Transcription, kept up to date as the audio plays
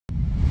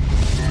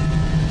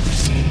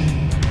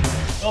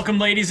Welcome,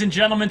 ladies and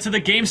gentlemen, to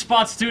the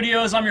GameSpot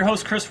studios. I'm your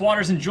host, Chris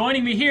Waters, and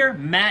joining me here,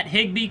 Matt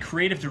Higby,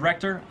 Creative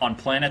Director on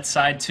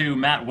Planetside 2.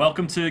 Matt,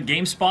 welcome to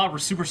GameSpot. We're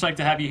super psyched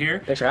to have you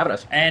here. Thanks for having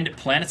us. And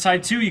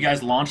Planetside 2, you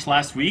guys launched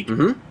last week.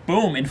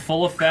 Boom, in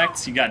full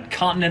effect. You got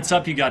continents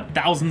up. You got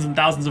thousands and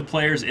thousands of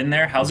players in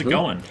there. How's it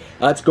going?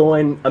 It's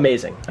going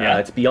amazing. Yeah.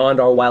 It's beyond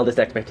our wildest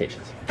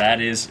expectations. That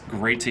is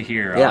great to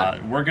hear.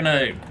 Yeah. We're going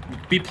to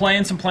be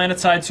playing some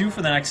Planetside 2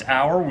 for the next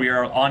hour. We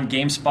are on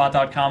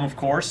GameSpot.com, of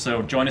course,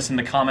 so join us in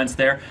the comments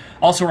there.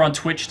 Also, we're on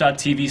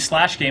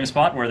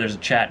twitch.tv/GameSpot, where there's a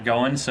chat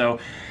going, so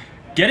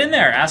get in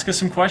there. Ask us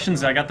some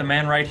questions. I got the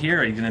man right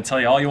here. He's going to tell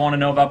you all you want to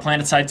know about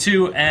Planetside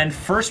 2. And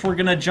first, we're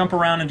going to jump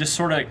around and just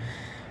sort of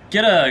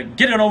get an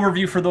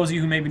overview for those of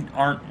you who maybe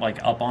aren't like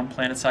up on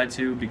Planetside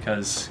 2,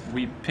 because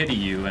we pity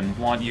you and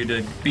want you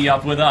to be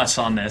up with us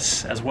on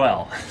this as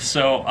well.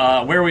 So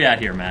where are we at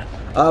here, Matt?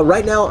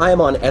 Right now I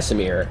am on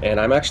Esamir, and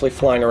I'm actually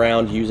flying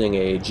around using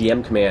a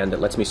GM command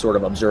that lets me sort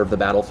of observe the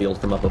battlefield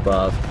from up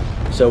above.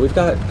 So we've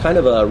got kind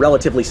of a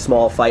relatively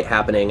small fight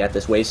happening at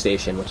this way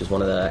station, which is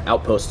one of the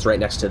outposts right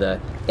next to the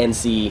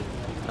NC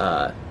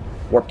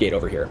warp gate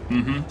over here.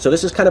 So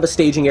this is kind of a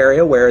staging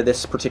area where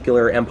this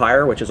particular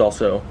empire, which is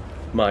also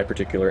my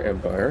particular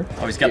empire.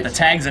 Oh, he's got the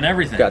tags and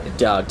everything. Got the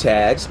dog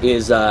tags.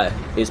 Is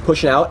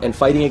pushing out and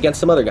fighting against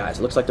some other guys.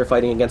 It looks like they're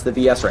fighting against the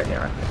VS right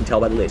now. I can tell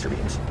by the laser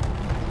beams.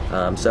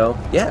 So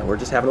yeah, we're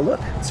just having a look.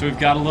 So we've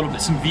got a little bit,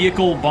 some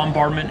vehicle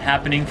bombardment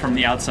happening from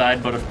the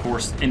outside, but of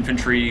course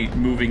infantry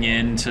moving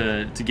in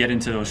to get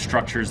into those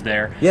structures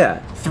there. Yeah.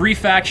 3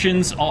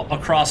 factions all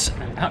across.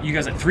 You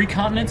guys have 3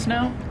 continents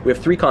now? We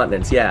have 3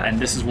 continents, yeah. And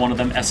this is one of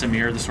them,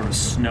 Esamir, the sort of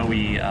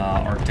snowy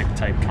Arctic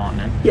type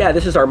continent. Yeah,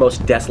 this is our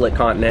most desolate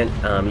continent.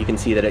 You can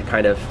see that it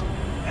kind of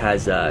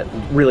has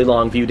really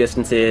long view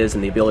distances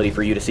and the ability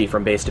for you to see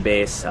from base to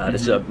base.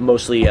 This is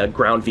mostly a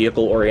ground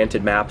vehicle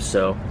oriented map,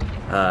 so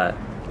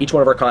each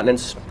one of our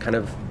continents kind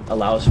of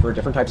allows for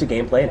different types of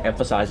gameplay and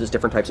emphasizes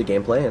different types of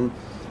gameplay.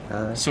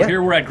 And so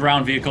here we're at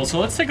ground vehicles. So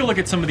let's take a look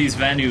at some of these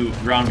Vanu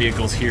ground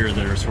vehicles here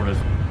that are sort of,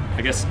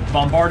 I guess,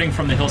 bombarding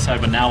from the hillside,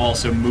 but now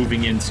also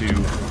moving into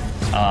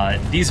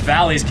these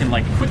valleys can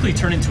like quickly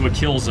turn into a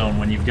kill zone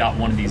when you've got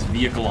one of these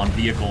vehicle on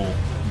vehicle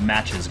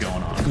matches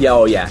going on. Yeah,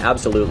 oh yeah,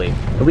 absolutely.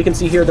 And we can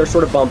see here they're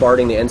sort of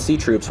bombarding the NC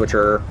troops, which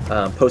are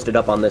posted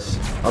up on this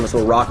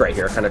little rock right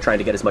here, kind of trying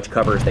to get as much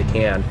cover as they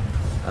can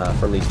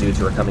from these dudes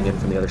who are coming in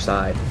from the other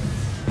side.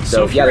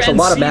 So yeah, there's a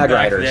lot of mag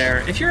riders.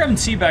 If you're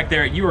MC back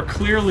there, you are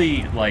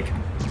clearly like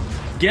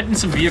getting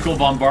some vehicle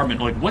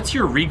bombardment. Like, what's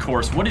your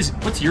recourse?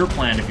 What's your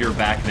plan if you're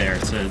back there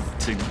to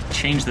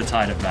change the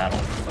tide of battle?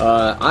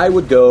 I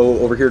would go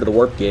over here to the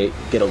warp gate,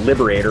 get a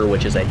Liberator,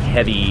 which is a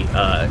heavy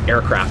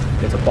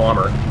aircraft. It's a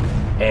bomber,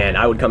 and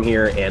I would come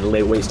here and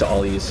lay waste to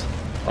all these.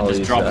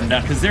 Just drop them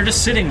down, because they're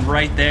just sitting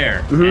right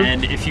there.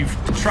 And if you've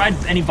tried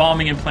any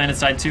bombing in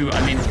Planetside 2,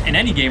 I mean, in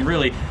any game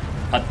really,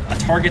 a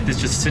target that's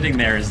just sitting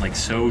there is like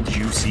so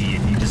juicy,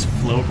 and you just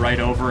float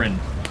right over and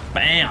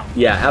bam.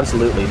 Yeah,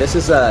 absolutely. This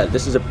is a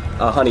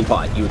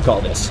honeypot, you would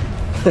call this.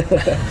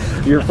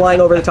 You're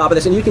flying over the top of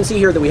this, and you can see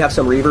here that we have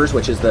some Reavers,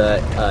 which is the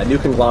new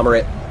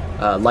conglomerate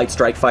light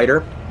strike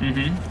fighter.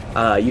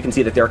 You can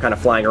see that they're kind of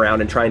flying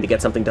around and trying to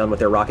get something done with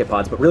their rocket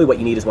pods, but really what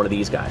you need is one of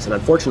these guys. And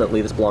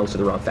unfortunately, this belongs to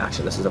the wrong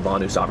faction. This is a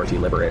Vanu Sovereignty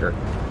Liberator.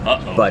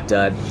 But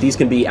these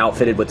can be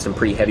outfitted with some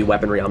pretty heavy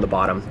weaponry on the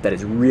bottom that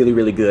is really,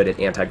 really good at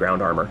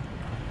anti-ground armor.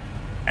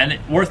 And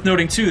worth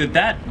noting too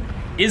that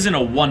isn't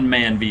a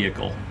one-man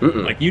vehicle.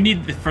 Like, you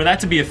need, for that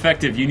to be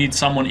effective, you need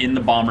someone in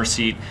the bomber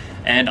seat,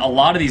 and a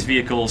lot of these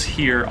vehicles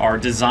here are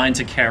designed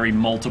to carry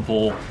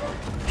multiple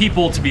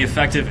people to be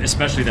effective,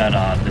 especially that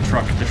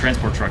the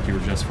transport truck you were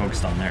just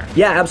focused on there.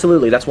 Yeah,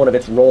 absolutely. That's one of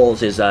its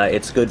roles. Is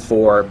it's good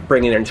for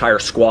bringing an entire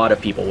squad of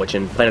people, which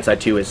in Planetside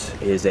 2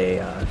 is a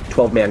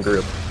 12-man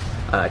group.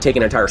 Take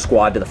an entire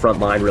squad to the front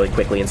line really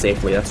quickly and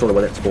safely. That's sort of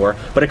what it's for.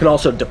 But it can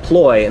also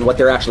deploy, and what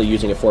they're actually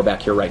using it for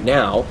back here right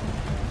now,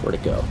 where'd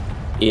it go,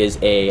 is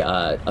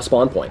a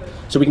spawn point.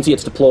 So we can see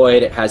it's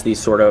deployed. It has these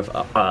sort of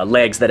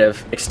legs that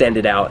have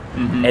extended out,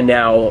 and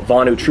now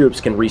Vanu troops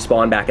can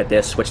respawn back at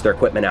this, switch their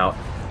equipment out.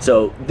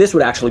 So this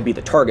would actually be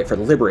the target for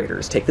the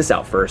Liberators. Take this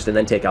out first, and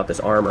then take out this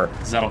armor.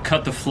 So that'll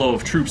cut the flow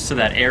of troops to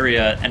that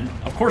area. And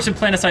of course in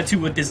Planetside 2,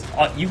 with this,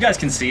 you guys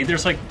can see,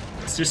 there's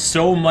just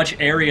so much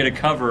area to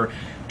cover.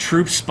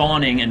 Troops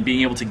spawning and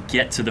being able to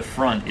get to the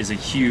front is a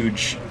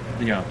huge,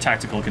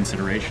 tactical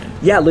consideration.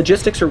 Yeah,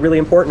 logistics are really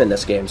important in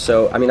this game.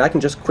 So, I mean, I can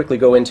just quickly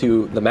go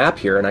into the map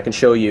here, and I can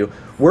show you,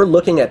 we're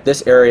looking at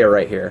this area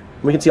right here.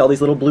 We can see all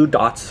these little blue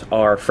dots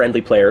are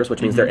friendly players,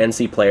 which means they're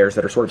NC players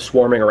that are sort of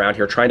swarming around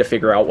here, trying to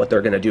figure out what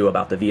they're going to do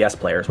about the VS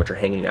players, which are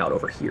hanging out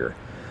over here.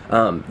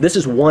 This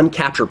is one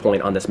capture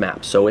point on this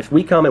map. So if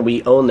we come and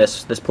we own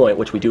this point,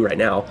 which we do right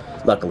now,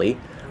 luckily,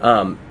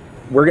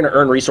 we're going to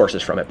earn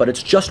resources from it, but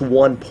it's just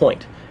one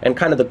point. And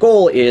kind of the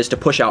goal is to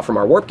push out from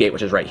our warp gate,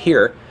 which is right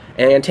here,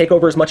 and take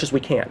over as much as we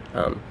can.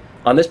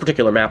 On this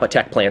particular map, a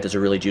tech plant is a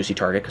really juicy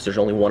target because there's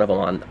only one of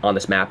them on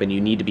this map, and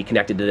you need to be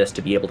connected to this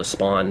to be able to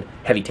spawn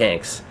heavy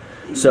tanks.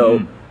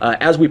 So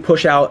as we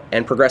push out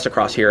and progress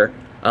across here,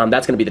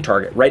 that's going to be the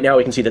target. Right now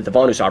we can see that the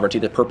Vonu sovereignty,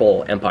 the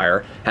purple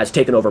empire, has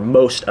taken over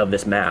most of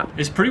this map.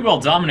 It's pretty well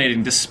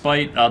dominating,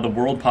 despite the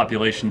world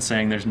population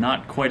saying there's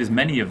not quite as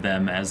many of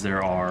them as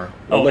there are.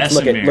 Well, let's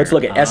look at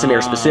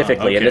Esamir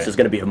specifically, okay. and this is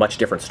going to be a much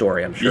different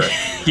story, I'm sure.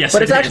 Yes,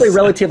 but it's actually is.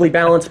 relatively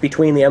balanced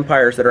between the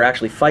empires that are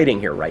actually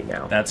fighting here right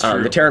now. That's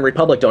true. The Terran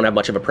Republic don't have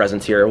much of a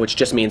presence here, which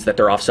just means that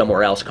they're off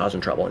somewhere else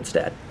causing trouble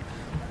instead.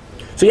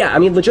 So yeah, I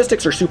mean,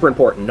 logistics are super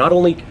important. Not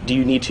only do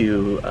you need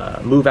to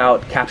move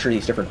out, capture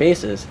these different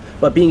bases,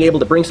 but being able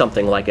to bring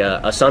something like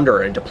a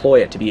Sunder and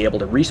deploy it to be able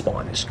to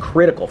respawn is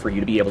critical for you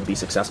to be able to be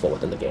successful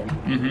within the game.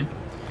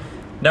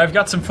 Mm-hmm. Now, I've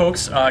got some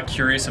folks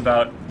curious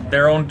about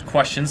their own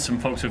questions. Some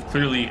folks who've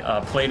clearly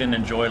played and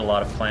enjoyed a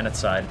lot of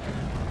Planetside.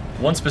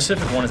 One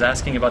specific one is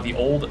asking about the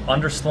old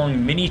underslung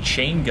mini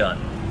chain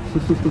gun.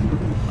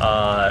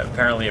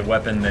 Apparently a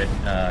weapon that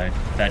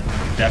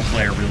that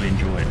player really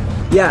enjoyed.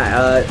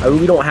 Yeah,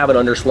 we don't have an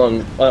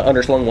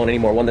underslung one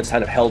anymore, one that's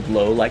kind of held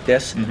low like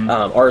this.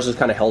 Ours is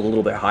kind of held a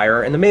little bit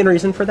higher, and the main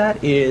reason for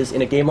that is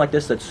in a game like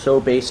this that's so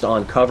based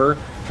on cover,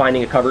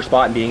 finding a cover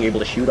spot and being able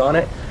to shoot on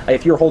it,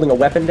 if you're holding a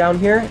weapon down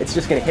here, it's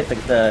just going to hit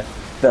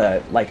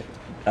the like,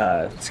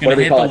 it's going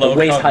to hit the low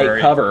waist height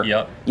cover.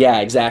 Yep. Yeah,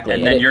 exactly.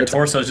 And then your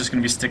torso is just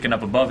going to be sticking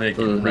up above it,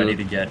 getting ready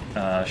to get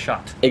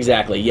shot.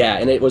 Exactly, yeah.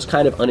 And it was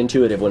kind of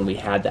unintuitive when we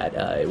had that.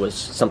 It was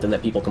something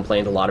that people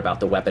complained a lot about,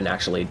 the weapon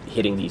actually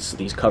hitting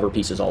these cover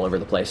pieces all over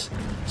the place.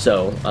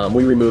 So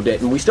we removed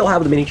it, and we still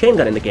have the mini chain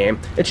gun in the game.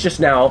 It's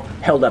just now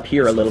held up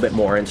here a little bit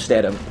more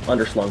instead of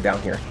underslung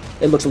down here.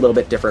 It looks a little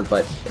bit different,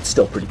 but it's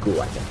still pretty cool,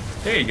 I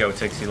think. There you go,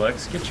 Tixie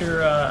Legs. Get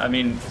your, I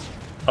mean...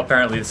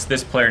 Apparently,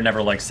 this player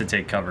never likes to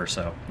take cover,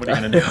 so what are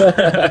you going to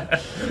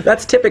do?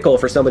 That's typical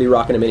for somebody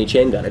rocking a mini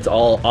chain gun. It's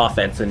all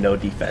offense and no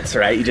defense,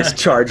 right? You just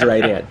charge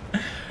right in.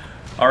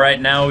 All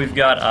right, now we've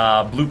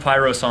got Blue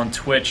Pyros on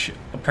Twitch,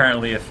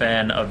 apparently a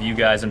fan of you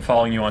guys and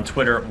following you on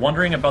Twitter,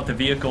 wondering about the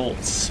vehicle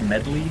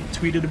Smedley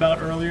tweeted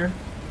about earlier.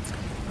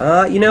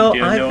 You know,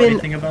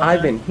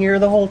 I've been here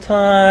the whole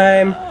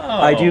time. Oh.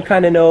 I do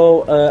kind of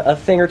know a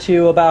thing or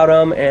two about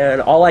them,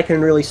 and all I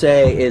can really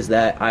say is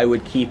that I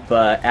would keep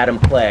Adam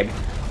Clegg,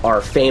 our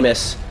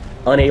famous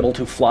unable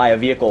to fly a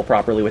vehicle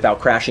properly without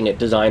crashing it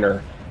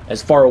designer,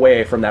 as far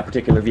away from that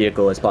particular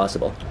vehicle as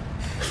possible.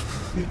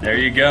 There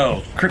you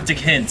go. Cryptic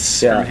hints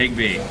from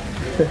Higby.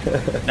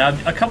 Now,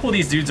 a couple of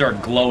these dudes are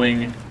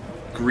glowing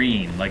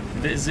green. Like,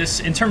 is this,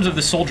 in terms of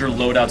the soldier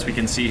loadouts we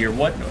can see here,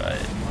 what...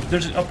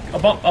 there's a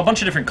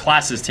bunch of different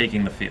classes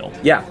taking the field.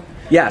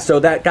 Yeah, so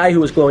that guy who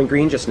was glowing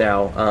green just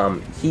now,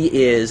 he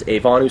is a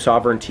Vonu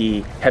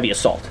Sovereignty Heavy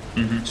Assault.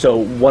 So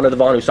one of the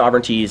Vonu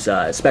Sovereignty's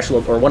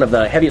one of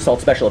the Heavy Assault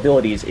special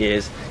abilities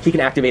is he can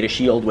activate a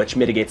shield which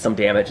mitigates some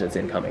damage that's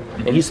incoming.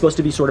 And he's supposed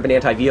to be sort of an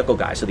anti-vehicle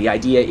guy, so the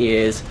idea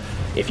is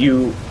if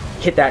you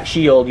hit that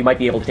shield, you might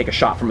be able to take a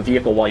shot from a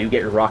vehicle while you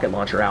get your rocket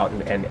launcher out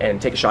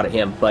and take a shot at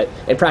him. But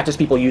in practice,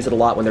 people use it a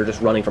lot when they're just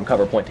running from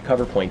cover point to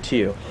cover point,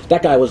 too.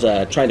 That guy was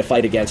trying to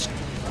fight against,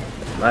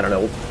 I don't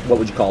know, what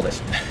would you call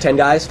this? 10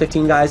 guys,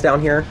 15 guys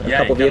down here? A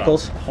couple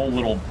vehicles? A whole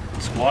little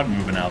squad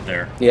moving out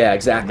there. Yeah,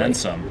 exactly. And then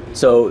some.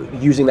 So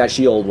using that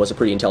shield was a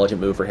pretty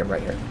intelligent move for him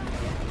right here.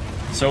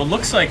 So it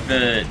looks like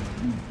the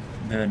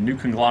new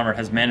conglomerate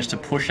has managed to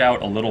push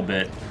out a little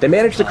bit. They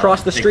managed to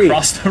cross the street. They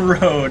crossed the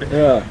road.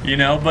 Yeah. You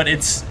know, but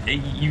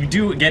you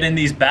do get in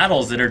these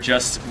battles that are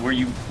just where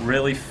you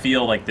really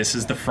feel like this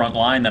is the front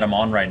line that I'm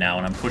on right now,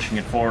 and I'm pushing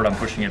it forward, I'm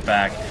pushing it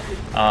back.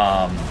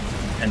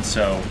 And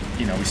so,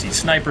 you know, we see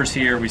snipers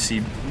here, we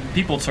see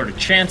people sort of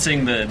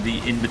chancing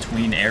the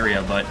in-between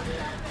area, but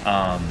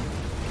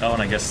and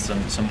I guess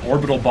some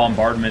orbital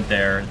bombardment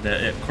there.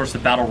 Of course, the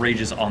battle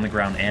rages on the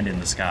ground and in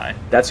the sky.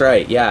 That's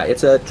right, yeah.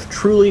 It's a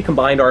truly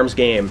combined arms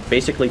game.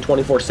 Basically,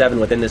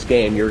 24/7 within this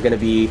game, you're going to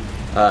be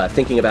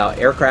thinking about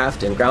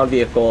aircraft and ground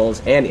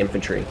vehicles and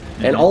infantry.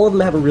 And all of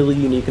them have a really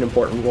unique and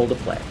important role to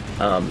play.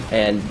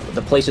 And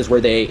the places where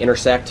they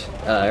intersect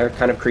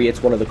kind of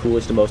creates one of the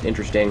coolest and most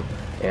interesting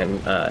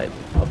and,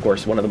 of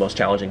course, one of the most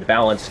challenging to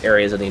balance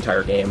areas of the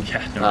entire game.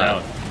 Yeah, no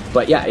doubt.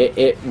 But yeah,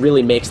 it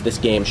really makes this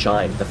game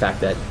shine, the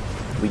fact that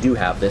we do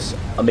have this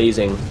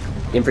amazing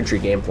infantry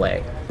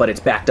gameplay, but it's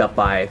backed up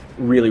by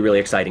really, really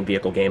exciting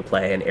vehicle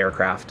gameplay and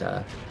aircraft.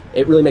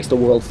 It really makes the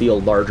world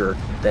feel larger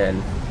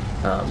than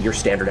your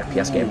standard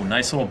FPS game.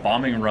 Nice little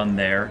bombing run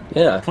there.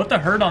 Yeah. Put the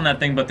hurt on that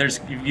thing, but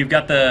you've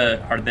got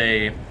are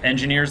they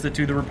engineers that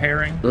do the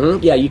repairing?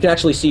 Yeah, you can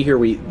actually see here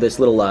this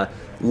little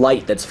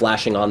light that's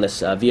flashing on this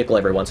vehicle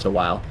every once in a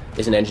while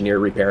is an engineer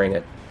repairing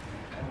it.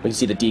 We can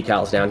see the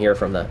decals down here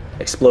from the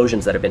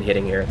explosions that have been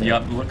hitting here.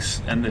 Yep,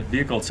 and the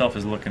vehicle itself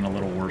is looking a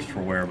little worse for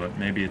wear, but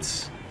maybe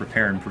it's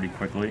repairing pretty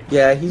quickly.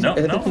 Yeah, I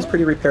think he's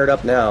pretty repaired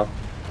up now.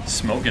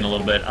 Smoking a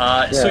little bit.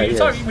 So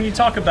when you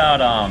talk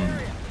about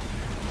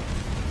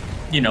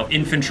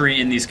infantry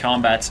in these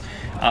combats,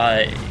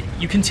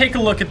 you can take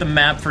a look at the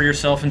map for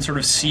yourself and sort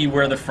of see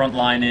where the front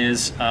line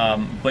is,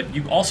 but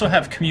you also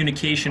have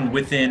communication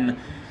within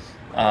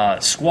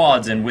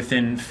squads and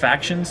within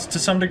factions to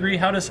some degree?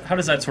 How does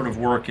that sort of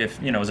work?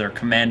 If is there a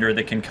commander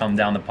that can come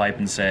down the pipe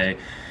and say,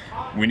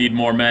 we need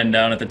more men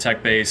down at the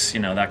tech base,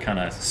 that kind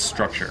of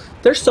structure?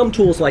 There's some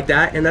tools like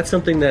that, and that's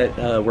something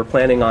that we're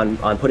planning on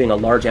putting a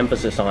large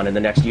emphasis on in the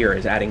next year,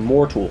 is adding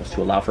more tools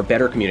to allow for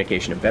better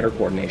communication and better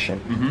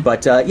coordination.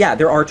 But yeah,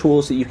 there are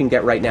tools that you can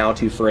get right now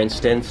to, for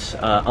instance,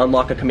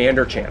 unlock a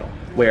commander channel,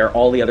 where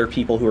all the other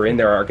people who are in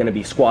there are going to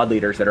be squad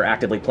leaders that are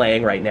actively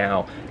playing right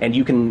now, and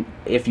you can,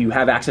 if you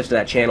have access to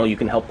that channel, you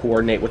can help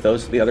coordinate with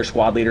the other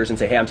squad leaders and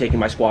say, hey, I'm taking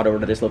my squad over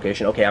to this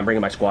location, okay, I'm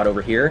bringing my squad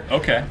over here.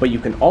 Okay. But you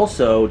can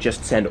also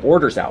just send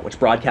orders out, which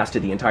broadcast to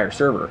the entire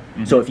server.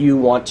 So if you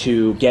want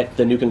to get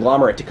the new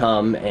conglomerate to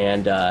come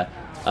and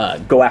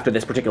go after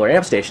this particular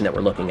amp station that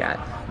we're looking at,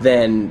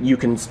 then you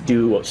can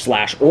do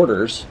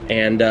 /orders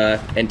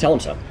and tell them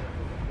so.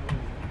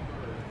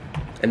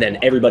 And then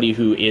everybody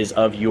who is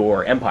of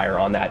your empire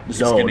on that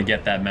zone going to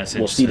get that message.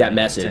 Will see that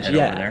message. Head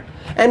yeah. over there.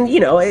 And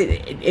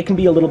it can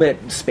be a little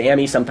bit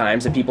spammy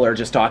sometimes, and people are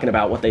just talking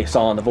about what they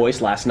saw on The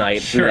Voice last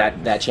night through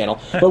that channel.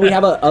 But we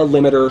have a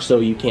limiter, so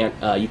you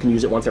can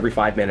use it once every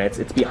 5 minutes.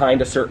 It's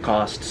behind a cert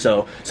cost,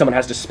 so someone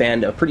has to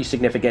spend a pretty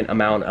significant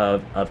amount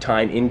of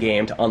time in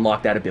game to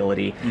unlock that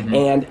ability.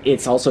 And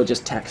it's also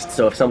just text.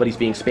 So if somebody's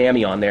being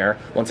spammy on there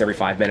once every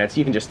 5 minutes,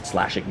 you can just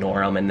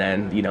 /ignore them, and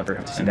then you don't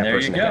have to see that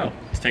person again. There you go.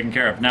 It's taken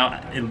care of. Now,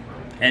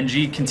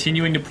 NG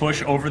continuing to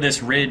push over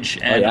this ridge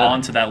and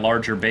onto that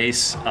larger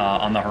base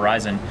on the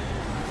horizon.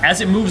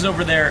 As it moves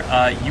over there,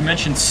 you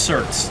mentioned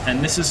certs,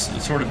 and this is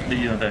sort of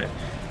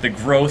the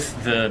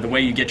growth, the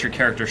way you get your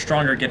character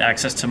stronger, get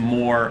access to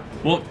more,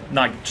 well,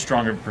 not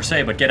stronger per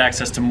se, but get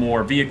access to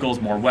more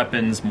vehicles, more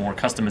weapons, more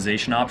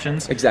customization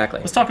options. Exactly.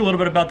 Let's talk a little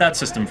bit about that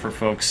system for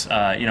folks,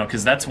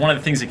 because that's one of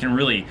the things that can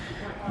really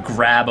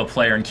grab a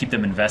player and keep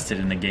them invested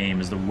in the game,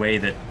 is the way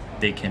that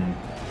they can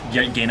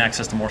gain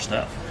access to more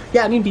stuff.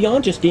 Yeah, I mean,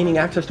 beyond just gaining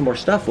access to more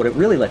stuff, what it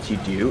really lets you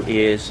do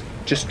is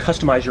just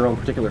customize your own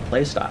particular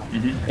play style.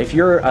 If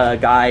you're a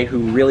guy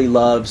who really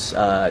loves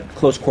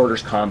close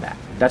quarters combat,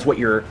 that's what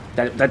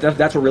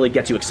that's what really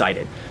gets you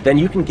excited. Then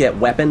you can get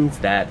weapons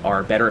that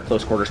are better at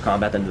close quarters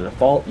combat than the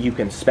default. You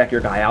can spec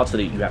your guy out so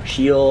that you have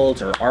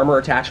shields or armor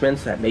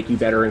attachments that make you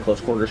better in close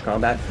quarters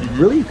combat.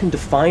 Really, you can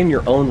define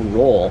your own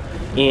role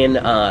in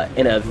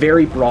a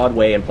very broad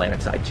way in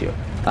Planetside 2.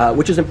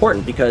 Which is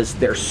important because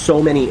there's so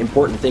many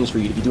important things for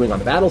you to be doing on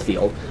the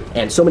battlefield,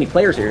 and so many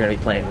players that you're going to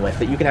be playing with,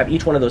 that you can have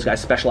each one of those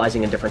guys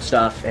specializing in different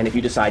stuff. And if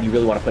you decide you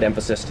really want to put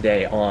emphasis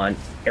today on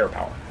air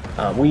power,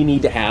 we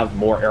need to have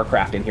more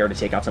aircraft in here to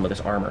take out some of this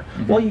armor.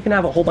 Well, you can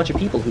have a whole bunch of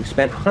people who've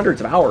spent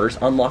hundreds of hours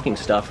unlocking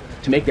stuff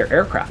to make their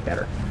aircraft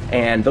better,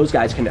 and those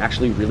guys can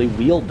actually really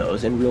wield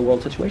those in real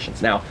world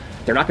situations. Now,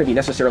 they're not going to be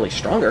necessarily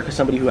stronger, because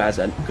somebody who has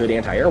a good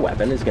anti-air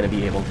weapon is going to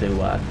be able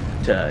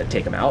to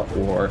take them out,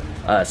 or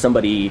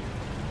somebody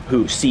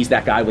who sees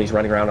that guy when he's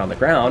running around on the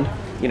ground,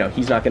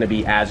 he's not going to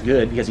be as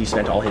good because he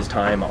spent all his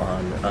time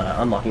on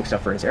unlocking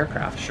stuff for his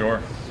aircraft.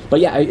 Sure. But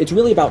yeah, it's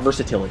really about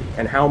versatility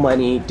and how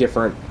many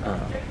different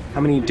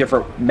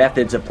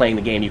methods of playing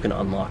the game you can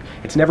unlock.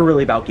 It's never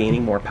really about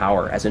gaining more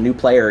power. As a new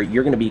player,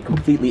 you're going to be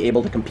completely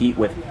able to compete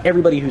with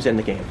everybody who's in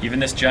the game. Even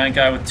this giant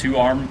guy with 2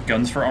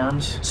 guns for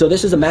arms? So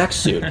this is a max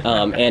suit,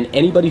 and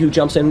anybody who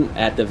jumps in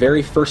at the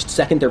very first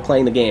second they're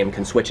playing the game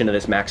can switch into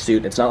this max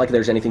suit. It's not like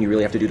there's anything you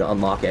really have to do to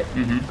unlock it.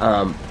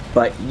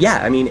 But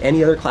yeah, I mean,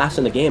 any other class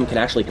in the game can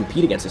actually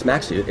compete against this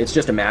max suit. It's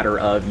just a matter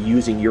of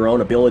using your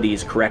own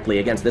abilities correctly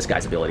against this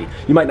guy's ability.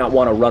 You might not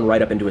want to run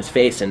right up into his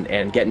face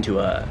and get into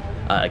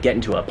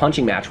a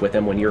punching match with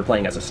him when you're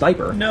playing as a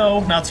sniper.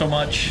 No, not so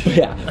much.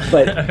 Yeah,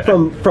 but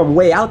from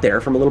way out there,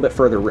 from a little bit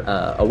further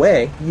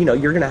away, you're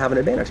going to have an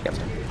advantage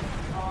against him.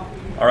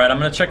 All right, I'm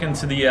going to check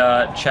into the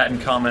chat and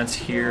comments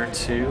here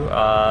too.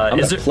 I'm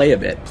going to play a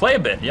bit. Play a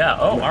bit, yeah.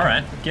 Oh, all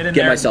right. Get in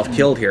there. Get myself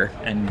killed here.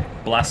 And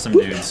blast some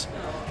dudes.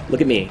 Look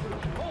at me.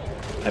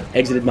 I've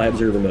exited my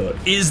observer mode.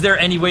 Is there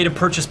any way to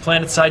purchase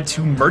Planetside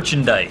 2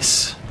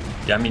 merchandise?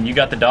 Yeah, I mean, you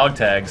got the dog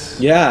tags.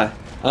 Yeah.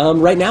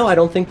 Right now, I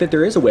don't think that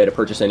there is a way to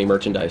purchase any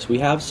merchandise. We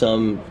have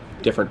some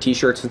different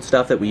t-shirts and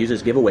stuff that we use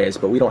as giveaways,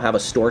 but we don't have a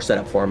store set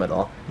up for them at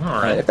all.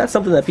 All right. If that's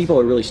something that people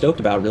are really stoked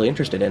about, really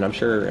interested in, I'm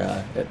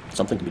sure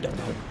something can be done.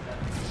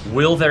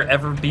 Will there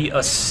ever be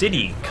a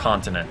city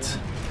continent?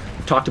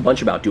 We've talked a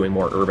bunch about doing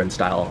more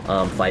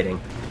urban-style fighting.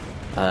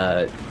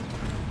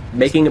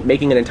 Making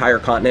an entire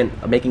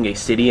continent, making a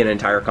city an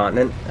entire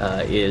continent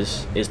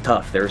is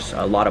tough. There's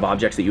a lot of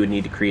objects that you would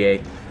need to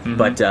create,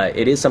 but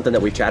it is something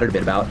that we've chatted a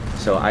bit about,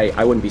 so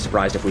I wouldn't be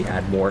surprised if we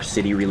had more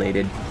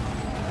city-related.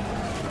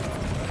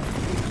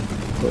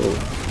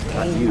 Oh,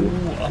 not you.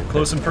 Up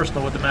close and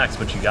personal with the max,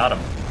 but you got him.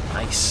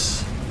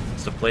 Nice.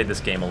 Must have played this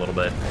game a little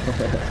bit.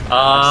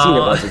 I've seen it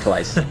once or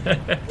twice.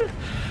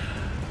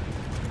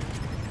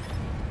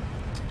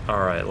 All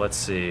right, let's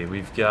see.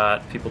 We've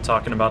got people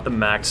talking about the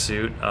max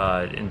suit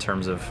in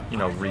terms of,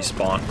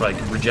 respawn, like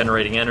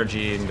regenerating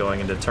energy and going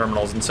into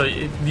terminals. And so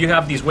you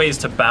have these ways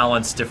to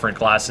balance different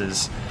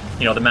classes.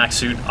 The max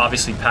suit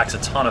obviously packs a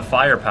ton of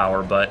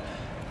firepower, but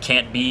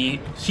can't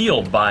be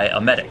healed by a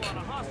medic.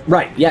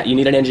 Right, yeah, you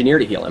need an engineer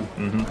to heal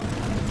him.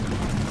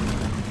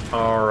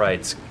 All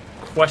right.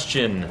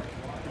 Question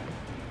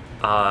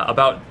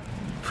about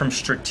from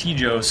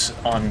Strategos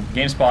on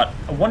GameSpot,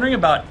 wondering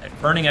about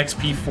earning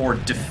XP for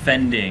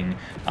defending.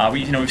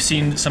 We've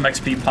seen some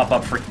XP pop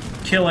up for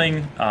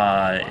killing.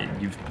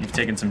 You've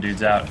taken some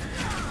dudes out,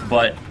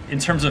 but in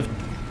terms of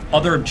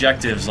other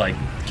objectives like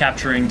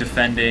capturing,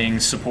 defending,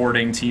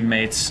 supporting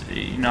teammates,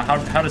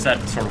 how does that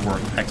sort of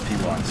work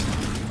XP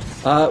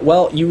wise?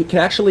 Well, you can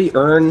actually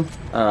earn.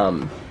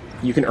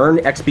 You can earn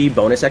XP,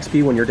 bonus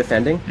XP, when you're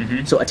defending.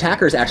 So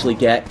attackers actually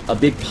get a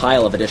big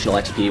pile of additional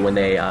XP when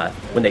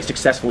they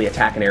successfully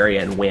attack an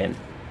area and win.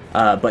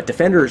 But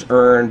defenders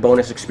earn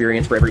bonus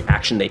experience for every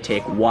action they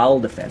take while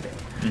defending.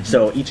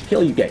 So each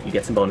kill you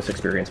get some bonus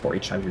experience for.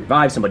 Each time you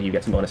revive somebody, you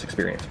get some bonus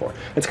experience for.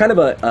 It's kind of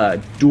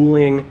a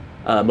dueling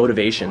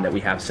motivation that we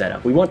have set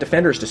up. We want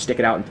defenders to stick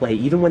it out and play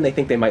even when they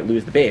think they might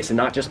lose the base, and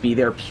not just be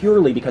there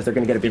purely because they're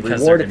going to get a big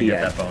reward at the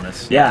end. That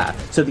bonus. Yeah.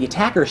 So the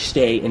attackers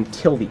stay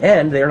until the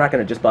end. They're not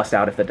going to just bust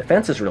out if the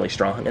defense is really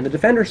strong, and the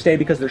defenders stay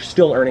because they're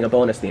still earning a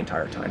bonus the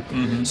entire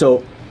time.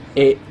 So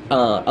a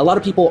lot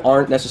of people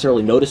aren't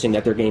necessarily noticing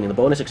that they're gaining the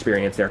bonus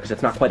experience there because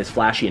it's not quite as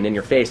flashy and in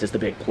your face as the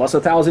big plus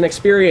 1,000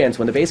 experience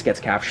when the base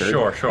gets captured.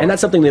 Sure. And that's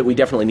something that we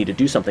definitely need to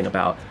do something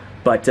about.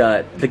 But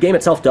the game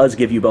itself does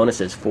give you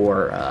bonuses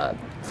for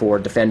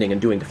defending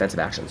and doing defensive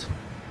actions.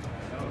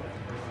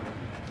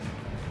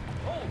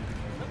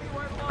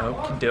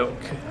 Okie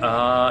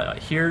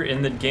doke. Here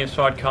in the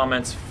GameSpot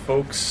comments,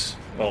 folks,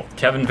 well,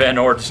 Kevin Van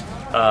Ort's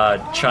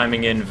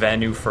chiming in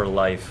Vanu for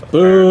life.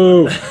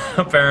 Boo!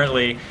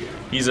 Apparently,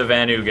 he's a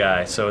Vanu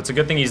guy, so it's a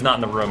good thing he's not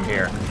in the room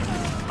here.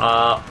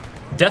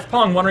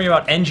 Deathpong wondering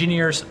about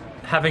engineers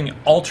having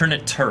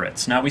alternate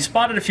turrets. Now, we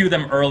spotted a few of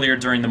them earlier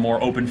during the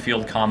more open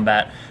field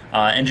combat.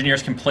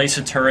 Engineers can place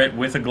a turret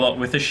with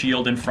a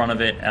shield in front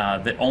of it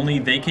that only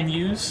they can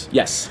use.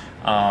 Yes.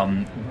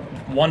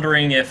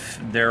 Wondering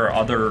if there are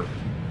other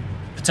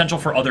potential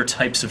for other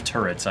types of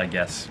turrets, I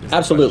guess.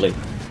 Absolutely.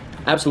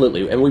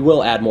 Absolutely. And we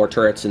will add more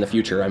turrets in the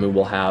future. I mean,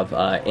 we'll have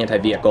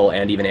anti-vehicle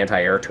and even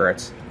anti-air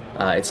turrets.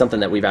 It's something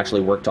that we've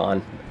actually worked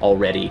on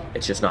already.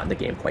 It's just not in the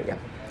game quite yet.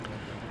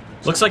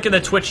 Looks like in the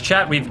Twitch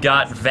chat we've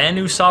got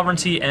Vanu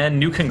Sovereignty and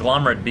New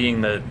Conglomerate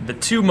being the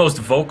two most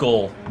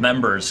vocal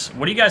members.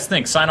 What do you guys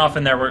think? Sign off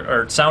in there,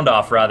 or sound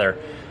off rather.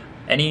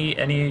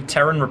 Any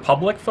Terran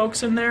Republic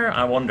folks in there?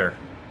 I wonder.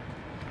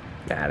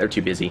 Nah, they're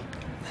too busy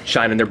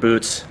shining their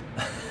boots.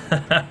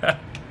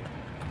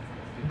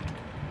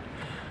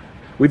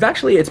 We've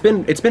actually it's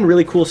been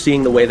really cool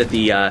seeing the way that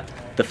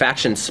the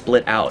factions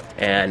split out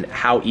and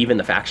how even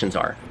the factions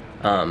are.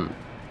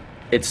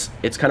 It's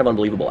kind of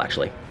unbelievable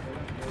actually.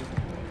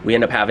 We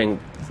end up having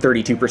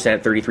 32%,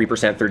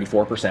 33%,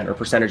 34%, or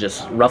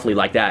percentages roughly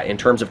like that in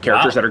terms of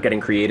characters that are getting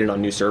created on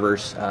new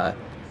servers,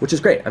 which is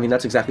great. I mean,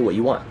 that's exactly what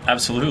you want.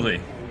 Absolutely.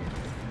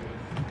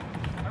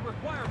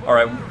 All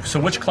right, so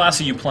which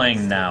class are you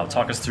playing now?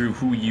 Talk us through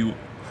who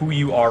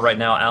you are right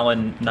now.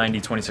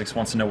 Alan9026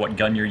 wants to know what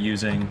gun you're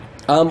using.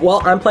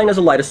 Well, I'm playing as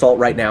a Light Assault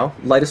right now.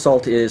 Light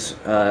Assault is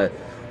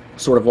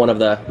sort of one of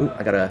the... Ooh,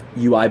 I got a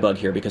UI bug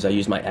here because I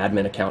use my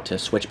admin account to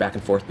switch back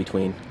and forth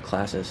between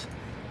classes.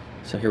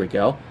 So here we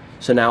go.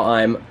 So now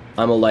I'm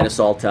a Light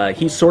Assault.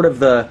 He's sort of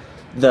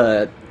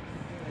the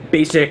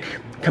basic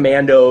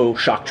commando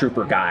shock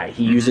trooper guy.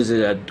 He uses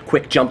a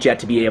quick jump jet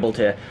to be able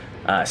to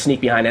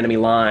sneak behind enemy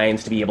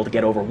lines, to be able to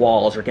get over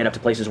walls or get up to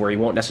places where he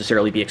won't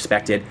necessarily be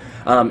expected.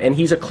 And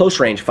he's a close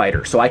range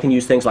fighter, so I can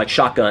use things like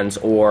shotguns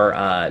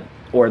or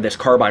this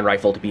carbine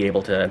rifle to be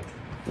able to,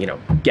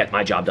 get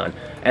my job done.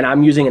 And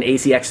I'm using an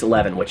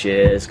ACX-11, which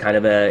is kind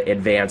of a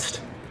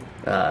advanced,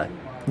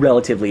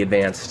 relatively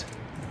advanced.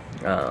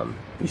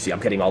 You see,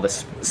 I'm getting all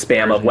this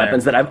spam of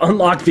weapons that I've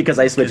unlocked because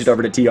I switched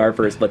over to TR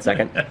for a split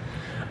second.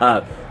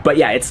 But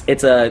yeah,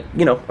 it's a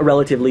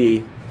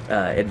relatively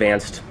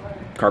advanced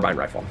carbine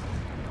rifle.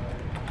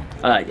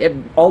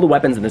 All the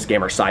weapons in this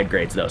game are side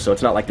grades though, so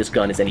it's not like this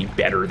gun is any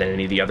better than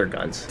any of the other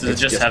guns. Does it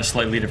just have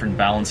slightly different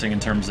balancing in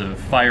terms of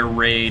fire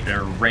rate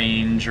or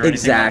range or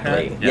exactly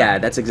anything like that? Yeah,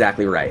 that's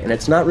exactly right. And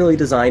it's not really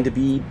designed to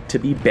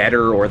be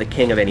better or the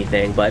king of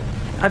anything, but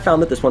I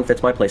found that this one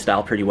fits my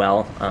playstyle pretty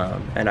well,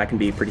 and I can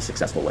be pretty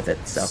successful with it.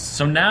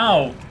 So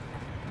now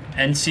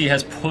NC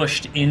has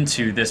pushed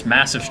into this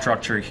massive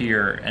structure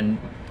here, and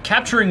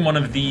capturing one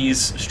of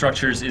these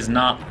structures is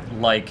not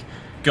like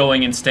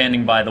going and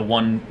standing by the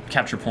one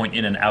capture point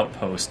in an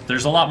outpost.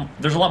 There's a lot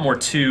more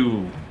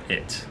to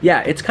it.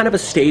 Yeah, it's kind of a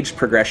staged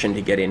progression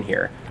to get in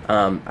here.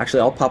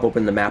 Actually, I'll pop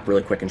open the map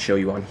really quick and show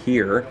you on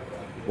here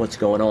what's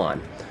going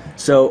on.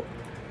 So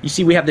you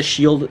see we have the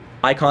shield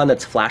icon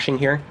that's flashing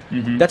here.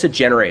 That's a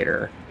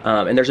generator.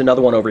 And there's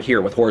another one over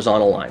here with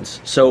horizontal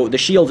lines. So the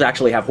shields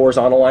actually have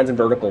horizontal lines and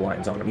vertical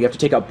lines on them. You have to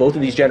take out both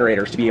of these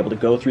generators to be able to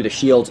go through the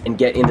shields and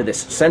get into this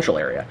central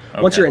area.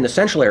 Okay. Once you're in the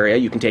central area,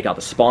 you can take out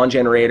the spawn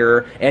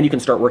generator, and you can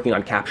start working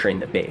on capturing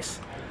the base.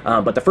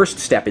 But the first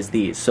step is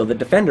these. So the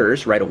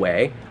defenders, right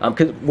away,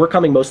 because we're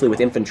coming mostly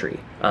with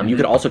infantry, you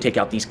could also take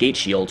out these gate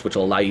shields, which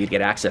will allow you to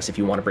get access if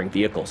you want to bring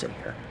vehicles in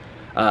here.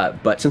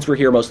 But since we're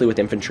here mostly with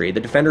infantry, the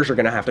defenders are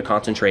going to have to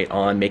concentrate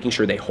on making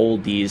sure they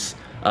hold these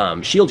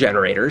shield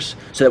generators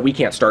so that we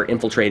can't start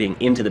infiltrating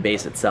into the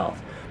base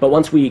itself. But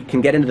once we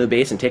can get into the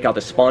base and take out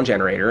the spawn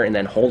generator and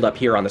then hold up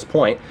here on this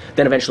point,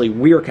 then eventually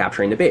we're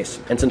capturing the base.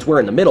 And since we're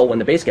in the middle, when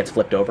the base gets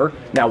flipped over,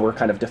 now we're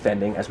kind of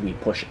defending as we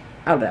push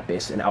out of that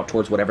base and out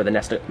towards whatever the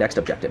next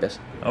objective is.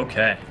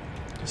 Okay.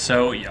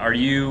 So are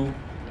you...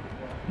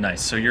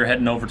 Nice. So you're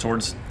heading over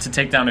towards to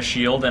take down a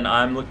shield, and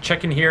I'm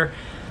checking here,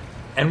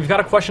 and we've got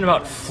a question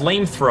about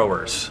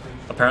flamethrowers.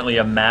 Apparently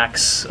a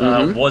Max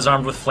was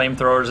armed with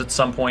flamethrowers at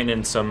some point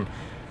in some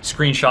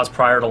screenshots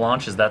prior to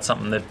launch. Is that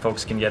something that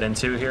folks can get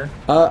into here?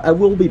 I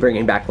will be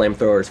bringing back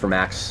flamethrowers for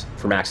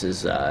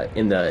Max's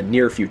in the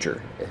near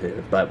future,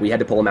 but we had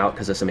to pull them out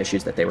because of some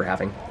issues that they were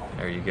having.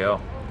 There you go.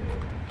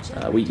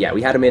 We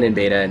had them in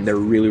beta, and they're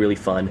really, really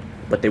fun,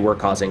 but they were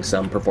causing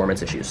some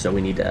performance issues, so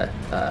we need to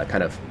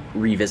kind of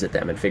revisit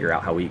them and figure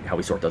out how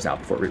we sort those out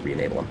before we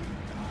re-enable them.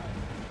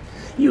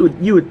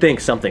 You would think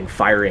something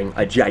firing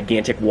a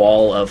gigantic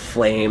wall of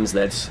flames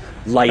that's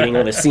lighting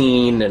the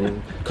scene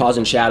and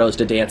causing shadows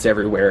to dance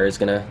everywhere is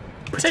going to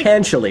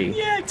potentially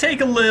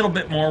take a little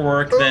bit more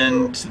work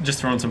than just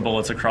throwing some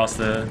bullets across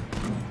the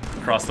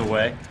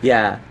way.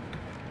 Yeah,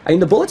 I mean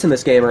the bullets in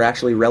this game are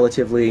actually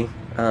relatively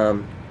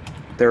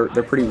they're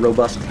pretty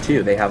robust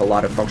too. They have a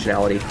lot of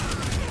functionality.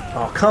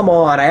 Oh, come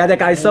on. I had that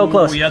guy so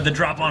close. We had the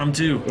drop on him,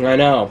 too. I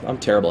know. I'm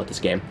terrible at this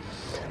game.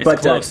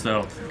 It's close,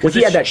 though. Well,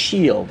 he had that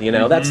shield, you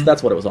know?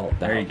 That's what it was all about.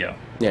 There you go.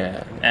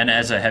 Yeah. And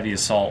as a heavy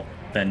assault,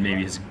 then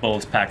maybe his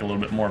bullets pack a little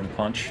bit more of a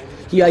punch.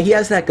 Yeah, he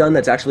has that gun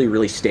that's actually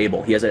really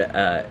stable. He has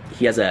a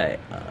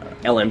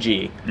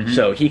LMG,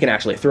 so he can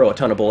actually throw a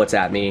ton of bullets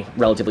at me,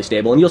 relatively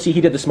stable. And you'll see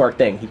he did the smart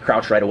thing. He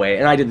crouched right away,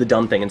 and I did the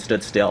dumb thing and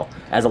stood still.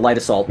 As a light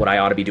assault, what I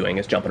ought to be doing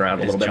is jumping around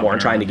a little bit more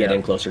and trying to get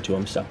in closer to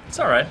him. So it's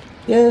all right.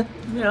 Yeah.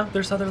 Yeah,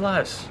 there's other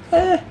lives.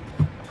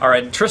 All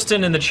right,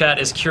 Tristan in the chat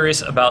is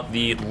curious about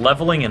the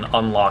leveling and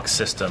unlock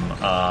system.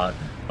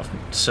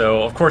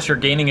 So, of course, you're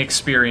gaining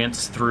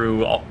experience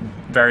through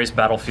various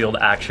battlefield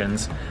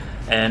actions.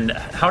 And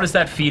how does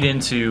that feed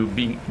into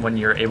when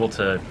you're able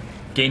to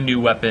gain new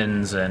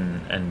weapons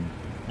and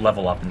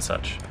level up and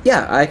such?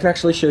 Yeah, I can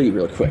actually show you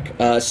real quick.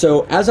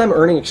 So as I'm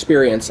earning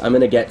experience, I'm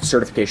going to get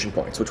certification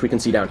points, which we can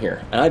see down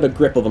here. And I have a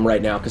grip of them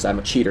right now because I'm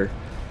a cheater.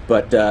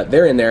 But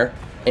they're in there,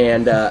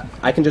 and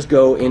I can just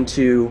go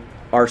into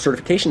our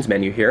certifications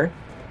menu here.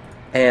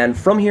 And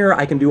from here,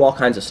 I can do all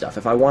kinds of stuff.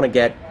 If I want to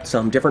get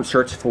some different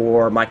certs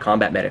for my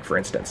combat medic, for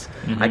instance,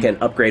 I can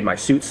upgrade my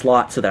suit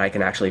slot so that I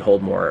can actually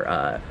hold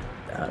more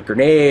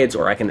grenades,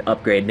 or I can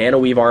upgrade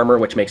nanoweave armor,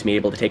 which makes me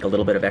able to take a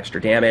little bit of extra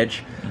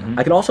damage.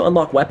 I can also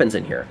unlock weapons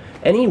in here.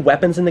 Any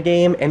weapons in the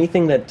game,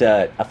 anything that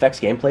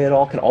affects gameplay at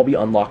all, can all be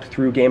unlocked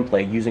through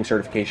gameplay using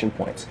certification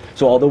points.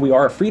 So although we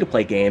are a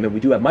free-to-play game and we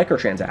do have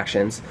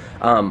microtransactions,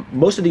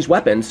 most of these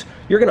weapons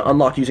you're going to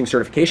unlock using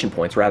certification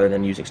points rather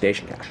than using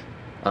station cash.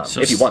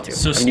 If you want to.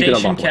 So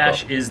station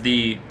cash is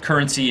the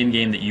currency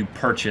in-game that you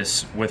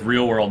purchase with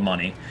real-world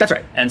money. That's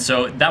right. And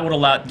so that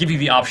would give you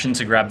the option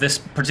to grab this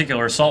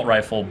particular assault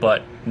rifle,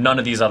 but none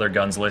of these other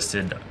guns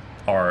listed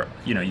are,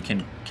 you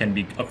can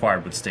be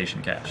acquired with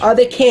station cash.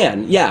 They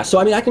can, yeah. So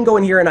I mean, I can go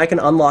in here and I can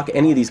unlock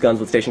any of these guns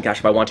with station cash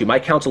if I want to. My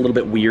account's a little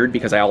bit weird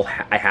because I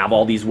have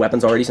all these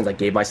weapons already since I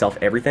gave myself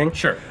everything.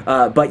 Sure.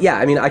 But yeah,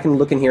 I mean, I can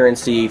look in here and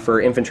see for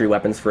infantry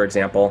weapons, for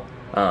example.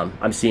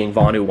 I'm seeing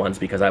Vonu ones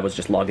because I was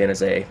just logged in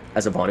as a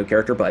Vonu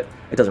character, but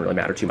it doesn't really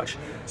matter too much.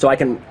 So I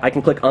can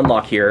click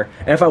unlock here,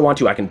 and if I want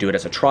to, I can do it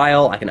as a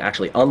trial. I can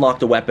actually unlock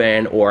the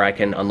weapon, or I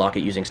can unlock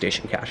it using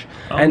station cash.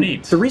 Oh, and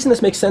neat. The reason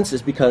this makes sense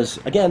is because,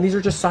 again, these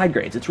are just side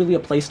grades. It's really a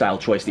playstyle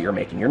choice that you're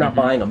making. You're not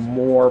buying a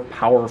more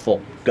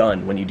powerful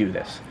gun when you do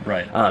this.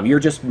 Right. You're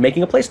just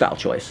making a playstyle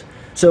choice.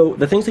 So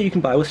the things that you can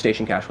buy with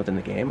station cash within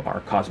the game are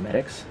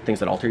cosmetics, things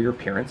that alter your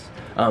appearance.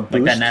 Like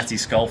that nasty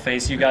skull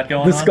face you got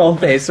going on? The skull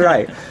face,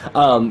 right.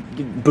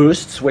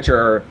 Boosts, which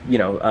are,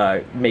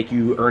 make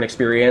you earn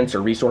experience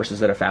or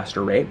resources at a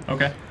faster rate.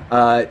 Okay.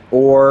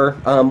 Or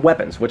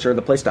weapons, which are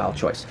the playstyle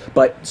choice.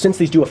 But since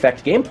these do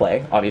affect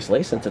gameplay,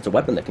 obviously, since it's a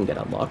weapon that can get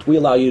unlocked, we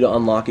allow you to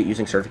unlock it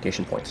using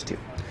certification points too.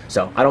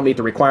 So I don't meet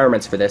the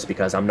requirements for this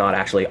because I'm not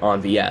actually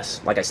on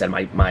VS. Like I said,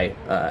 my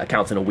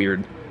account's in a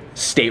weird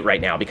state right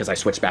now because I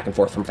switched back and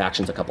forth from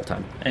factions a couple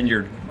times. And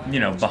you're,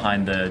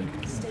 behind the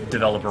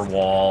developer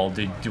wall,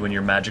 doing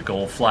your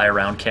magical fly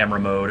around camera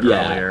mode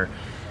earlier.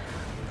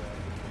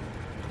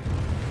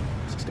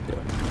 Just to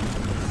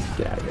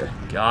get out of here.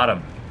 Got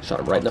him. Shot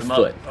him right in the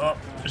foot. Oh,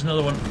 there's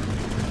another one.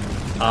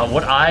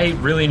 What I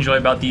really enjoy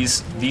about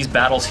these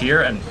battles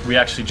here, and we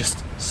actually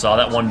just saw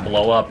that one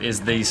blow up, is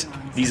these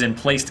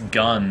emplaced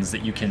guns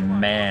that you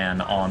can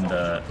man on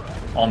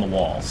the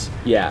walls.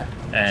 Yeah.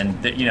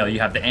 And you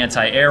have the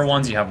anti-air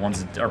ones. You have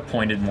ones that are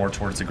pointed more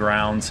towards the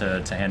ground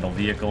to handle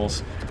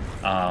vehicles,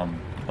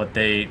 but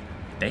they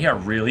are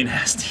really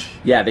nasty.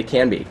 Yeah, they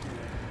can be.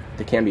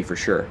 They can be for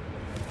sure.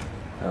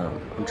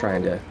 I'm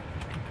trying to.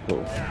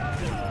 Whoa.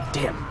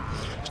 Damn.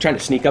 trying to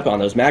sneak up on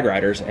those mag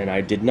riders, and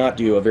I did not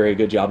do a very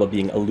good job of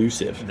being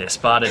elusive. They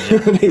spotted you.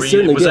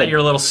 Was that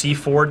your little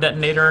C4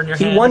 detonator in your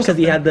hand? He won because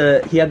he had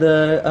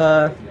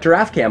the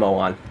giraffe camo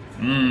on.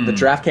 The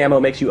giraffe camo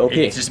makes you OP.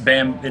 It just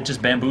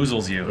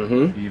bamboozles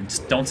you. You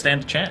just don't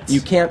stand a chance.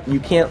 You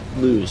can't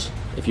lose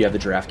if you have the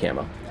giraffe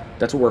camo.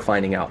 That's what we're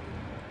finding out.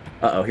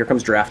 Uh-oh, here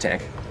comes Giraffe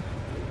Tank.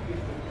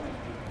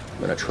 I'm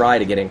going to try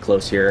to get in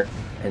close here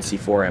and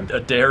C4 him. A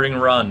daring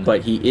run.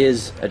 But he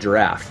is a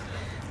giraffe.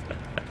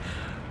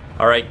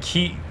 All right,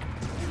 Key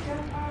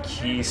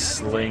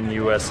Sling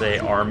USA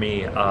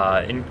Army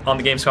on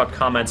the GameSpot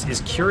comments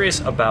is curious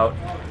about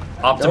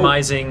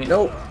optimizing...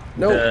 No,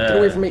 get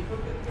away from me.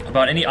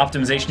 About any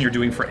optimization you're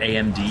doing for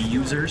AMD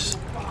users.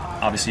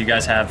 Obviously, you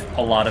guys have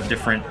a lot of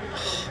different...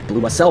 Blew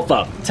myself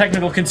up.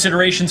 Technical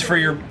considerations for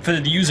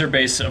the user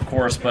base, of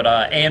course, but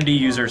AMD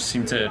users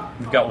seem to...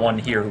 We've got one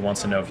here who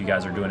wants to know if you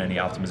guys are doing any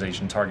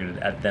optimization targeted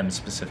at them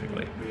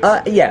specifically.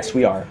 Yes,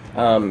 we are.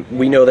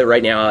 We know that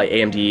right now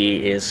AMD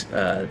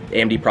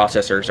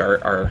processors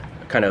are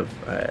kind of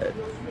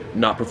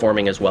not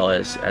performing as well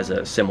as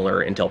a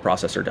similar Intel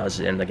processor does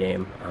in the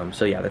game.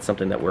 So yeah, that's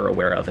something that we're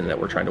aware of and that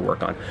we're trying to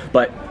work on.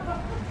 But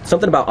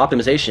something about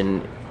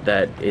optimization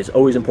that is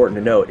always important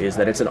to note is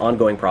that it's an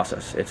ongoing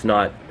process. It's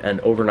not an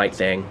overnight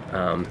thing,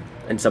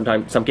 and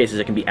some cases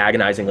it can be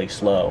agonizingly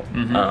slow.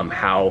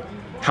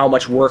 How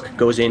much work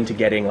goes into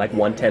getting like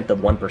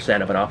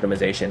 0.1% of an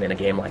optimization in a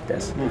game like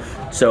this.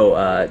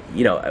 So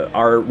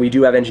we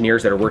do have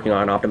engineers that are working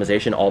on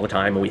optimization all the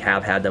time, and we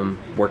have had them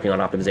working on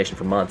optimization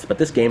for months. But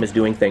this game is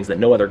doing things that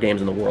no other games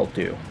in the world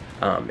do.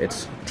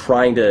 It's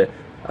trying to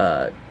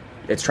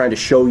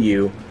show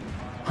you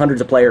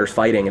hundreds of players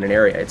fighting in an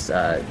area.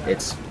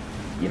 It's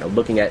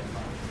looking at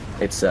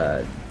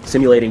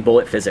simulating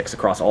bullet physics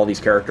across all these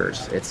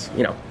characters. It's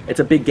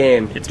a big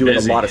game. It's doing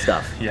busy. A lot of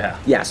stuff.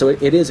 Yeah. So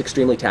it is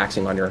extremely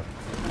taxing on your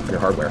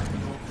hardware.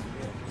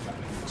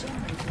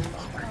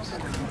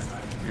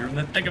 You're in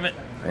the thick of it.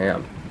 I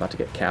am about to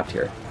get capped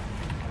here.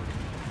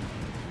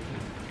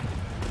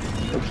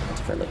 Oops,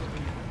 that's friendly.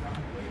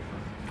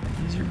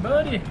 He's your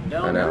buddy.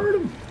 Don't hurt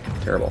him.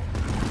 Terrible.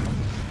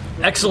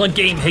 Excellent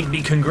game,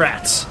 Higby.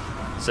 Congrats,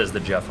 says the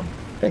Jeffem.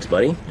 Thanks,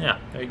 buddy. Yeah,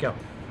 there you go.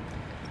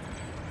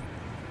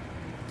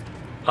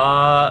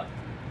 Got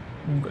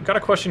a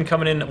question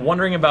coming in,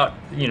 wondering about,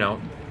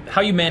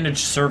 how you manage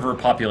server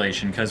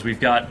population, because we've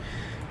got,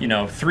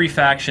 3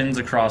 factions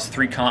across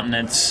 3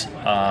 continents,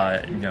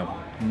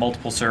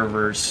 multiple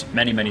servers,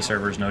 many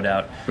servers, no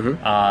doubt.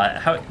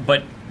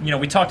 But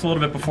we talked a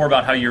little bit before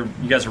about how you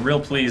guys are real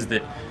pleased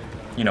that,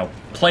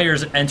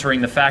 players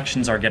entering the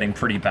factions are getting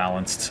pretty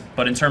balanced.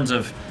 But in terms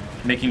of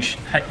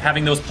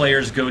having those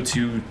players go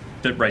to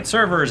the right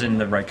servers in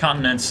the right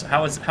continents,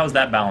 how is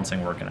that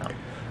balancing working out?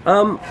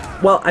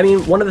 Well, I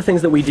mean, one of the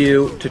things that we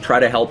do to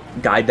try to help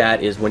guide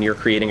that is when you're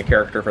creating a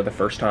character for the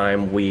first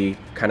time, we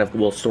kind of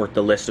will sort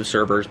the list of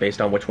servers based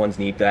on which ones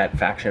need that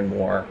faction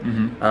more.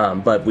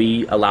 But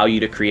we allow you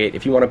to create,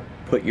 if you want to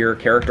put your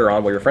character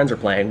on where your friends are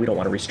playing, we don't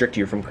want to restrict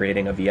you from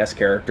creating a VS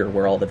character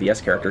where all the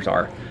VS characters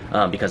are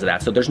because of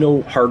that. So there's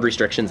no hard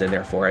restrictions in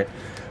there for it.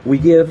 We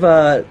give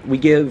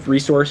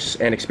resource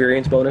and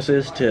experience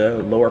bonuses to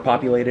lower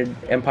populated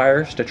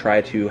empires to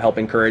try to help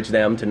encourage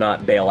them to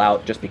not bail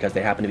out just because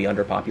they happen to be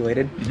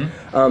underpopulated.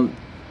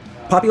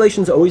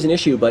 Population's always an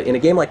issue, but in a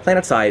game like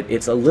Planetside,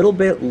 it's a little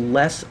bit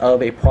less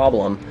of a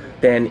problem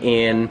than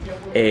in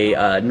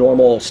a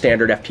normal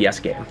standard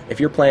FPS game. If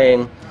you're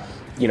playing,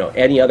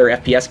 any other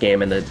FPS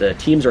game and the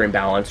teams are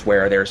imbalanced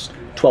where there's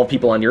 12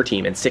 people on your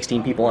team and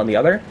 16 people on the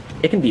other,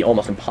 it can be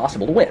almost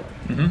impossible to win.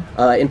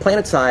 In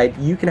Planetside,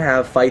 you can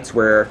have fights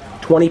where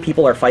 20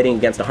 people are fighting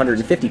against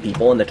 150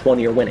 people and the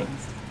 20 are winning.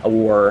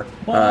 Or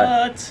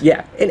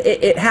yeah, and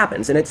it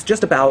happens, and it's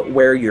just about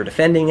where you're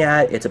defending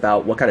at. It's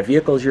about what kind of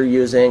vehicles you're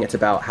using. It's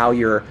about how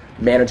you're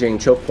managing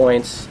choke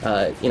points.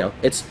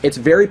 It's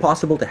very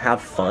possible to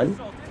have fun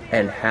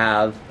and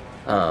have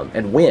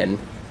and win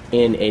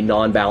in a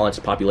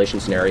non-balanced population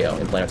scenario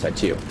in Planetside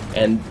 2,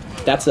 and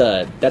that's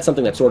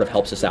something that sort of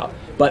helps us out.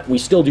 But we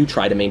still do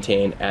try to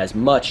maintain as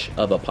much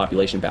of a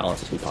population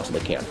balance as we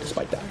possibly can,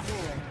 despite that.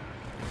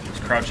 He's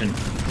crouching.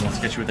 He wants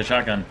to get you with a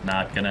shotgun.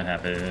 Not gonna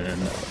happen. No,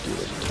 dude,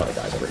 there's a ton of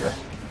guys over here.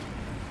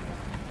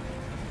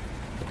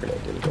 The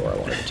grenade didn't go where I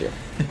wanted it to.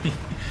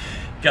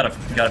 got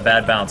a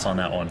bad bounce on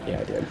that one. Yeah,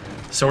 I did.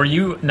 So are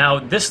you now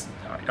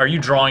Are you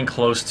drawing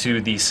close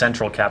to the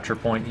central capture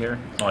point here?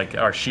 Like,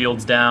 are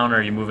shields down? Or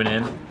are you moving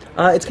in?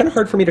 It's kind of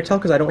hard for me to tell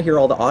because I don't hear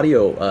all the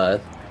audio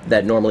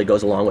that normally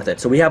goes along with it.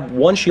 So we have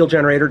one shield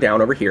generator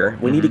down over here.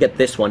 We need to get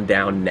this one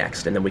down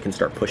next, and then we can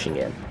start pushing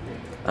in.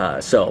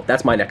 So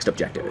that's my next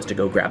objective, is to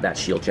go grab that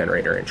shield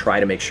generator and try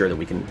to make sure that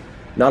we can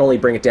not only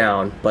bring it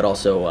down, but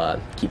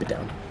also keep it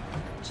down.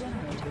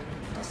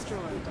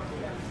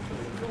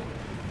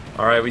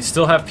 All right, we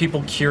still have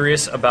people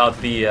curious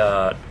about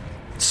the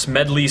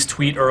Smedley's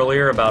tweet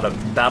earlier about a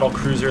battle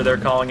cruiser they're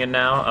calling it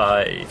now.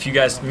 If you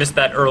guys missed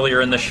that earlier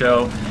in the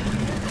show,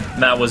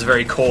 Matt was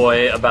very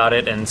coy about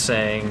it and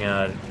saying,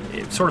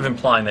 sort of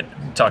implying that,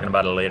 talking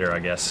about it later, I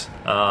guess.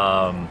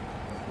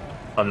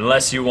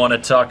 Unless you want to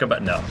talk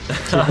about... No.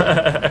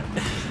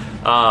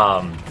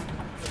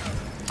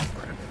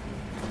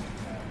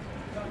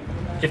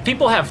 If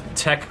people have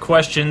tech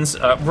questions,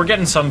 we're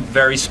getting some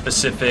very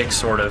specific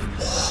sort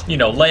of,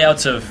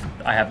 layouts of,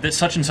 I have this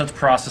such and such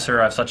processor,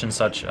 I have such and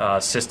such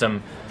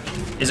system.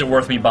 Is it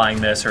worth me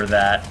buying this or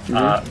that?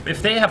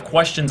 If they have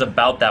questions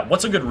about that,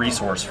 what's a good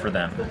resource for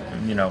them?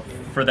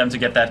 For them to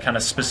get that kind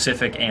of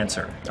specific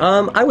answer.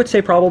 I would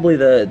say probably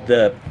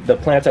the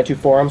Planetside 2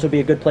 forums would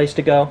be a good place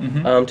to go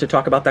to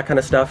talk about that kind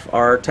of stuff.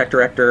 Our tech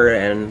director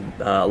and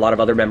a lot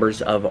of other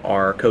members of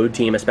our code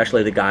team,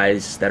 especially the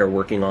guys that are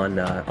working on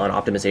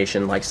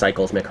optimization, like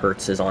Cycles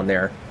McHurts is on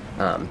there.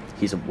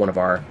 He's one of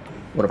our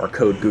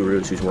code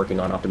gurus who's working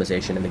on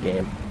optimization in the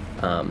game.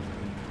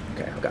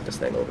 Okay, I've got this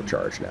thing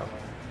overcharged now.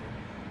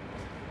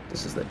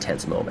 This is the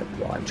tense moment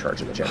while I'm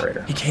charging the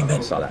generator. He came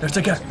in. Saw that. There's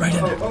a guy right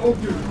in there.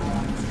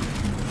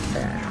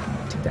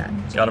 Take that.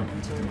 Got him.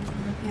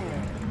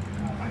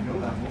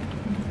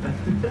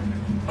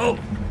 Oh!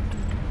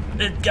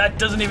 The guy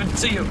doesn't even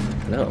see you.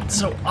 No. It's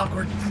so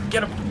awkward.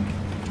 Get him.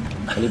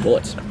 I need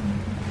bullets.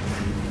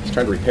 He's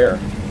trying to repair.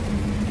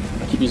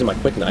 I keep using my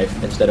quick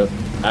knife instead of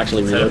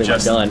actually reloading my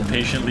gun.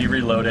 Patiently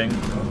reloading.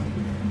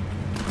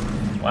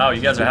 Wow,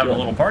 you guys are having a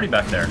little party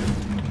back there.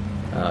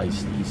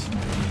 He's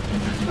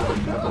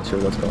not sure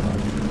what's going on.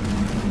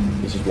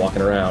 He's just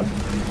walking around.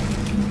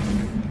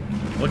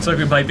 Looks like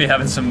we might be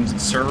having some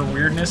server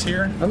weirdness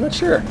here. I'm not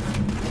sure.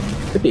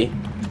 Could be.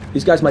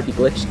 These guys might be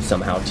glitched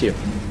somehow, too.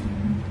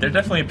 There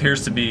definitely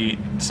appears to be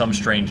some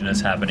strangeness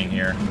happening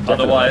here. Definitely.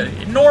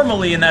 Otherwise,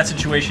 normally in that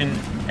situation,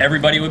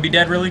 everybody would be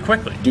dead really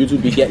quickly. Dudes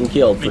would be getting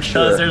killed, for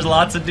sure. Because there's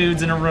lots of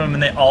dudes in a room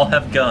and they all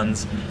have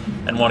guns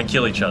and want to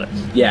kill each other.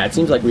 Yeah, it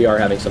seems like we are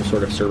having some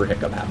sort of server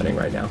hiccup happening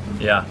right now.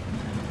 Yeah.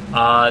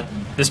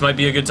 This might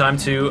be a good time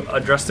to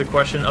address the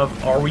question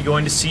of, are we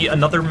going to see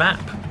another map?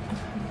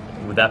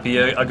 Would that be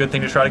a good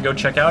thing to try to go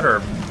check out,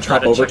 or try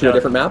to over to a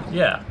different map?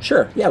 Yeah.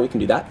 Sure, yeah, we can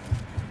do that.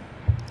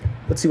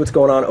 Let's see what's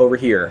going on over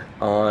here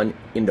on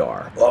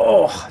Indar.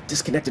 Oh,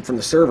 disconnected from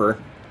the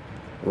server.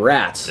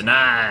 Rats.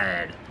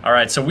 Denied. All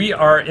right, so we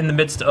are in the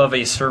midst of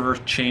a server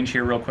change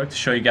here real quick to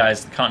show you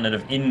guys the continent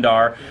of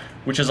Indar,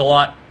 which is a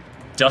lot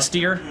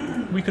dustier,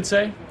 we could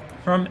say,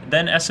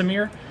 than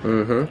Esamir.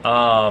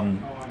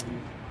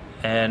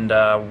 And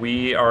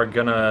we are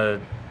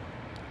gonna...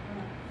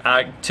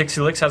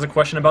 Tixie Licks has a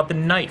question about the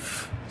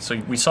knife. So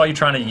we saw you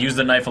trying to use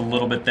the knife a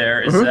little bit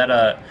there. Is that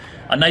a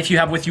knife you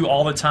have with you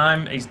all the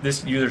time?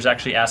 This user's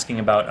actually asking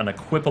about an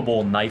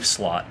equipable knife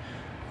slot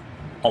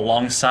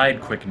alongside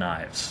quick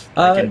knives,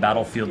 like in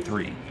Battlefield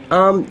 3.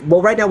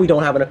 Well, right now we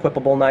don't have an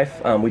equipable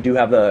knife. We do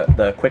have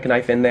the quick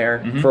knife in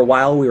there. For a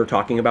while we were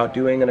talking about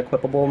doing an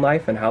equipable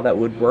knife and how that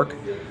would work.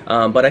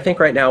 But I think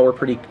right now we're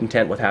pretty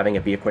content with having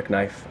it be a quick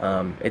knife.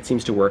 It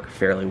seems to work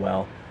fairly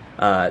well.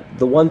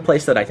 The one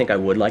place that I think I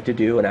would like to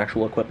do an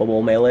actual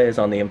equipable melee is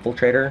on the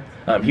Infiltrator.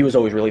 He was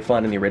always really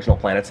fun in the original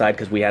Planetside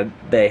because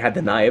they had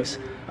the knives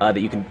that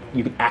you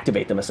could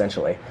activate them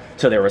essentially.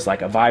 So there was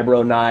like a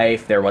vibro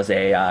knife, there was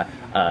a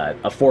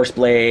force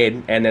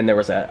blade, and then there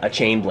was a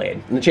chain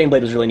blade. And the chain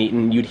blade was really neat,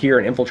 and you'd hear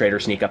an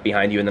Infiltrator sneak up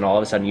behind you, and then all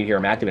of a sudden you'd hear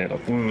him activate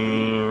and go,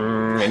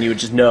 and you would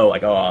just know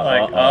like,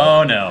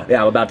 oh no,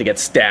 yeah, I'm about to get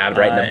stabbed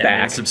right in the back.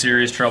 I'm in some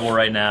serious trouble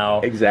right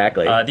now.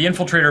 Exactly. The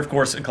Infiltrator, of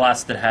course, a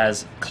class that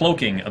has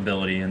cloaking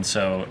ability, and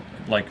so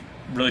like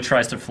really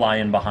tries to fly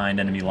in behind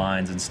enemy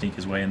lines and sneak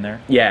his way in there.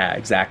 Yeah,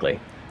 exactly.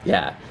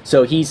 Yeah.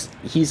 So he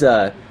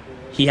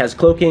has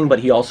cloaking, but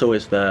he also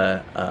is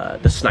the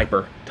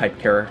sniper type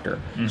character.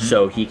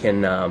 So he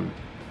can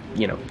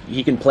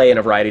he can play in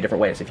a variety of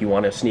different ways. If you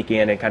want to sneak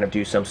in and kind of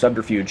do some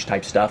subterfuge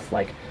type stuff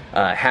like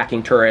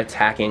hacking turrets,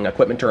 hacking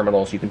equipment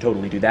terminals, you can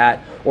totally do that.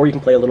 Or you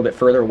can play a little bit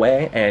further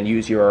away and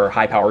use your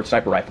high-powered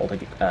sniper rifle to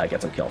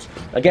get some kills.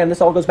 Again,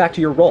 this all goes back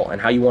to your role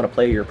and how you want to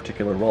play your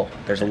particular role.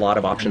 There's a lot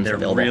of options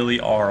available. There really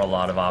are a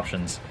lot of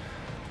options.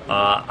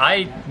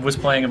 I was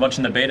playing a bunch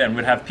in the beta and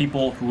would have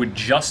people who would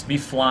just be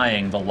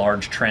flying the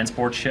large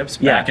transport ships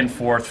back and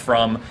forth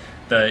from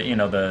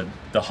the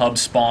hub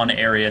spawn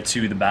area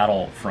to the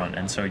battlefront,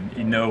 and so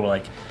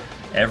like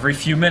every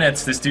few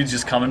minutes this dude's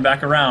just coming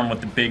back around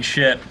with the big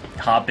ship.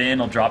 Hop in,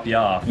 he'll drop you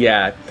off.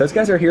 Yeah, those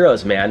guys are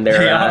heroes, man.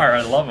 They are.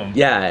 I love them.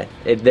 Yeah,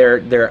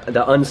 they're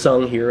the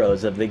unsung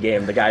heroes of the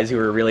game. The guys who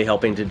are really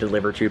helping to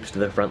deliver troops to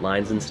the front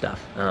lines and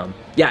stuff.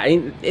 Yeah, I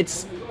mean,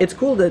 it's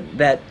cool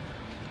that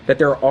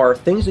there are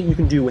things that you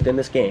can do within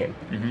this game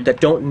that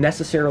don't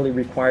necessarily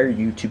require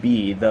you to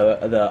be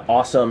the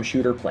awesome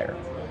shooter player.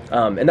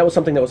 And that was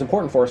something that was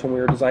important for us when we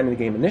were designing the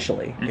game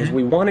initially, is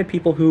we wanted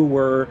people who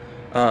were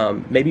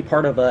maybe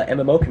part of a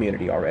MMO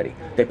community already.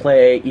 They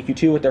play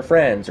EQ2 with their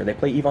friends, or they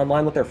play EVE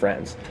Online with their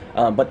friends,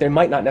 but they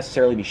might not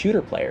necessarily be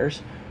shooter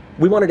players.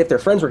 we wanted, if their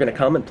friends were going to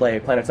come and play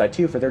Planetside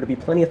 2, for there to be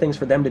plenty of things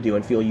for them to do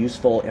and feel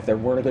useful if there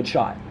weren't a good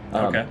shot.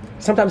 Okay.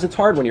 Sometimes it's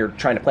hard when you're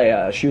trying to play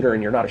a shooter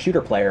and you're not a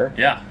shooter player.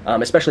 Yeah.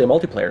 Especially a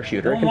multiplayer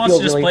shooter. No one wants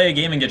to just play a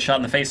game and get shot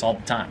in the face all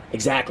the time.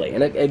 Exactly.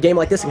 And a game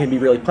like this can be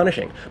really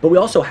punishing. But we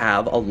also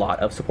have a lot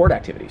of support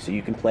activities. So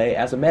you can play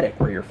as a medic,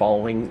 where you're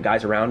following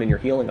guys around and you're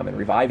healing them and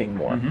reviving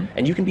more.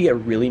 And you can be a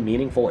really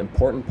meaningful,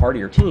 important part of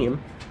your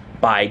team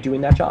by doing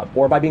that job,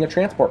 or by being a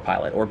transport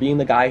pilot, or being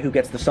the guy who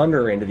gets the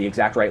Sunder into the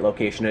exact right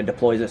location and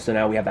deploys it, so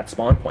now we have that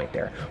spawn point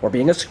there, or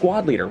being a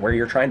squad leader where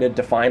you're trying to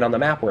define on the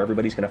map where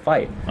everybody's going to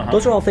fight.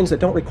 Those are all things that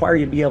don't require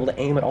you to be able to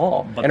aim at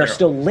all, but and are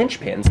still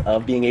linchpins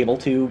of being able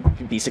to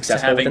be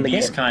successful within the game.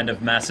 Having these kind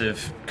of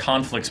massive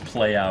conflicts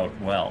play out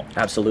well.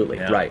 Absolutely,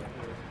 right.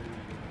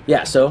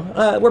 Yeah,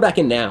 so we're back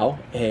in now,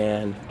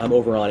 and I'm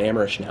over on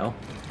Amerish now,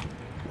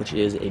 which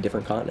is a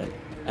different continent,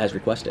 as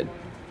requested.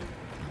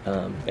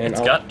 And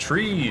it's got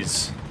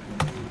trees.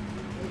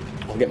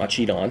 I'll get my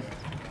cheat on.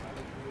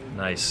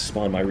 Nice.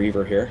 Spawn my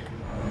Reaver here.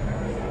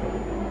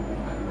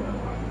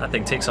 That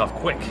thing takes off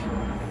quick.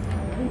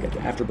 Get the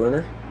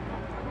afterburner.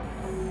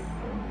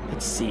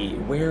 Let's see,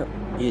 where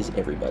is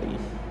everybody?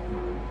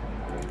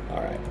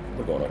 Alright,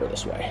 we're going over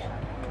this way.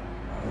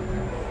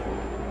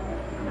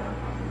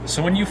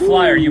 So when you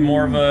fly, are you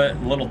more of a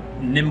little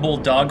nimble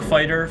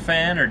dogfighter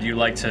fan, or do you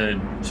like to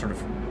sort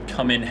of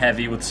come in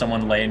heavy with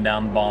someone laying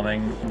down the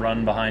bombing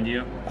run behind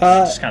you? It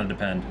just kind of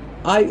depend.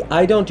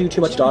 I don't do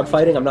too much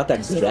dogfighting. I'm not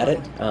that good at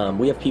it.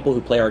 We have people who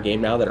play our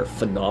game now that are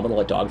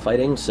phenomenal at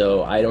dogfighting,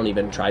 so I don't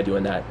even try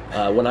doing that.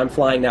 When I'm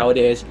flying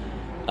nowadays,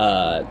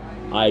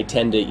 I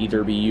tend to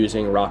either be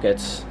using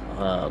rockets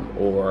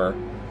or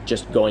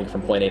just going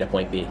from point A to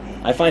point B.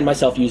 I find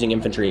myself using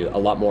infantry a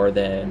lot more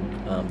than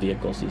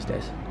vehicles these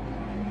days.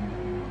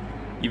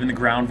 Even the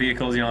ground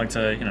vehicles, you don't like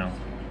to, you know,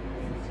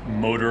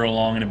 motor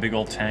along in a big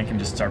old tank and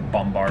just start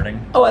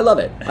bombarding? Oh, I love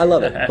it. I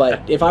love it.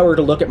 But if I were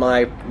to look at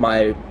my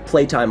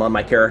playtime on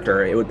my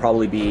character, it would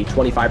probably be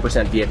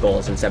 25%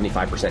 vehicles and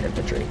 75%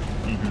 infantry.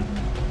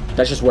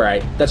 That's just where I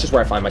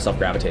find myself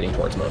gravitating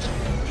towards most.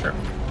 Sure.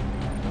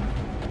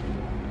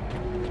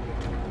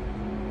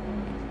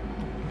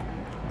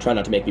 Try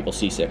not to make people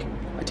seasick.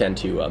 I tend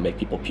to make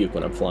people puke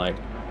when I'm flying.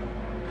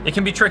 It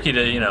can be tricky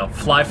to, you know,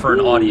 fly for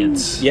an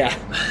audience. Yeah.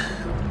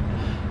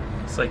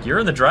 It's like, you're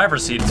in the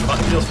driver's seat,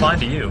 it feels fine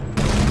to you.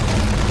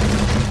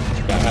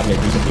 Yeah, I have made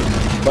people puke.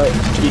 But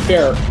to be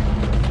fair,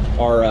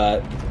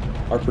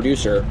 our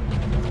producer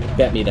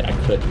bet me that I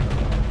couldn't.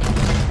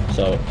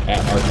 So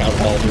at our town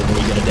hall here, when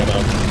we get a demo,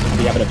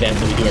 we have an event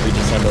that we do every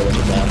December, which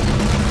is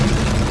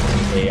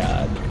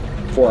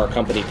for our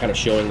company, kind of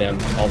showing them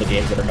all the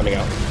games that are coming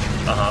out.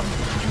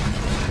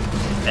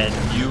 And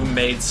you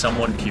made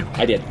someone puke.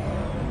 I did.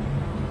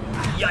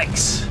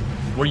 Yikes!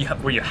 Were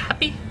you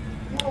happy?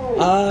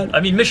 I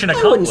mean, mission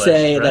accomplished. I wouldn't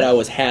say right? that I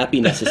was happy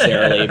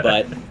necessarily,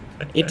 but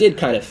it did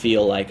kind of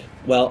feel like,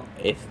 well,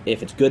 if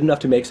it's good enough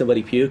to make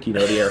somebody puke, you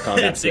know, the air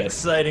combat's good. It's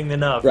exciting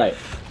enough. Right.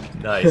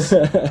 Nice.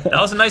 That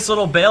was a nice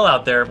little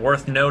bailout there.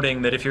 Worth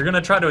noting that if you're going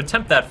to try to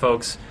attempt that,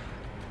 folks,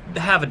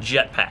 have a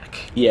jetpack.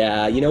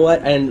 Yeah, you know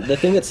what? And the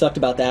thing that sucked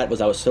about that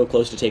was I was so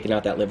close to taking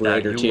out that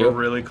Liberator, too. You were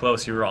really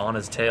close. You were on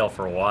his tail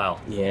for a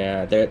while.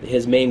 Yeah,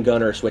 his main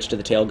gunner switched to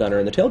the tail gunner,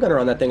 and the tail gunner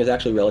on that thing is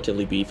actually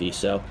relatively beefy,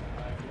 so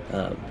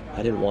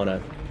I didn't want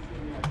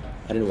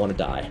to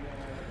die.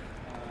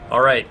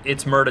 All right,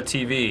 it's Murda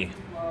TV.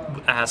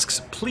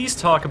 Asks, please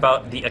talk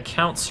about the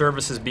account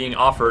services being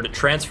offered,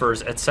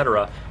 transfers,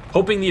 etc.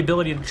 Hoping the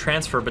ability to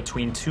transfer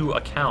between two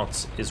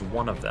accounts is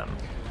one of them.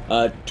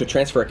 To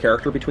transfer a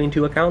character between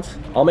two accounts,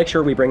 I'll make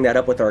sure we bring that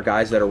up with our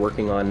guys that are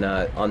working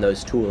on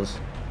those tools.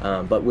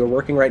 But we're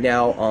working right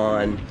now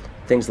on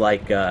things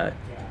like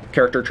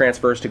character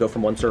transfers to go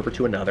from one server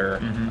to another,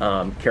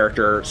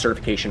 character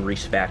certification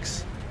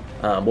respecs.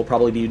 We'll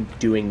probably be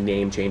doing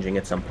name changing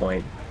at some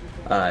point.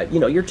 You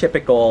know, your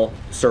typical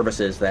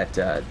services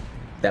that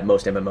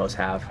most MMOs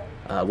have,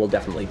 we'll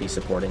definitely be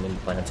supporting in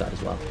Planetside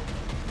as well.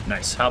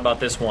 Nice. How about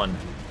this one?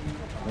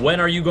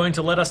 When are you going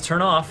to let us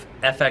turn off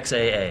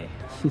FXAA?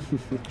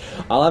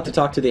 I'll have to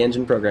talk to the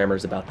engine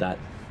programmers about that.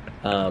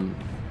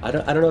 I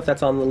don't know if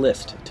that's on the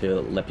list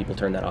to let people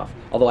turn that off.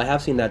 Although I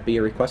have seen that be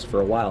a request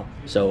for a while.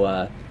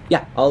 So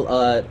yeah,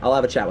 I'll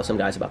have a chat with some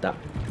guys about that.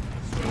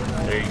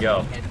 There you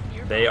go.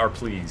 They are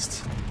pleased.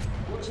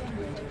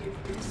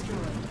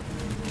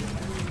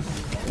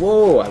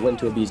 Whoa! I went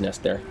into a bee's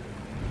nest there.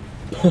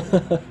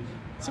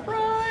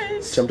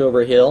 Surprise! Jumped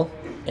over a hill,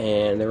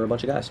 and there were a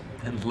bunch of guys.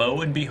 And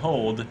lo and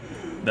behold,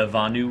 the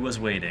Vanu was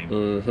waiting.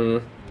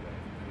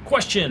 Mm-hmm.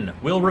 Question: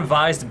 will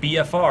revised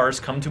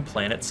BFRs come to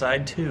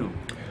Planetside 2?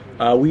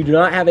 We do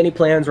not have any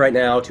plans right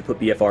now to put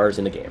BFRs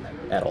in the game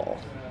at all.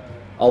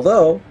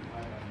 Although,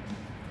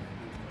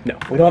 no,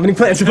 we don't have any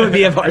plans to put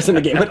BFRs in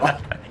the game at all.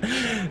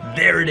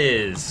 There it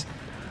is.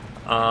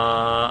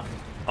 All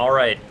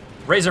right.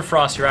 Razor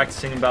Frost, you're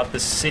asking about the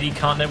city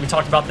continent. We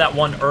talked about that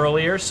one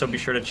earlier, so be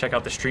sure to check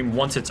out the stream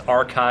once it's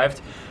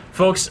archived.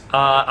 Folks,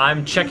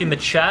 I'm checking the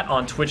chat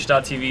on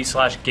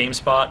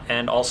twitch.tv/GameSpot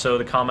and also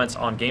the comments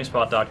on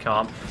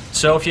GameSpot.com.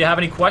 So if you have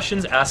any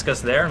questions, ask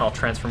us there, and I'll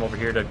transfer them over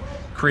here to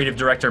Creative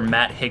Director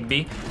Matt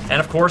Higby. And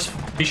of course,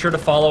 be sure to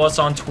follow us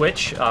on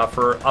Twitch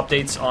for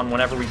updates on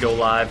whenever we go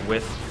live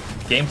with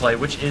gameplay,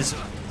 which is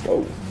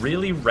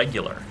really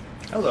regular.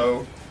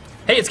 Hello.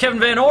 Hey, it's Kevin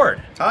Van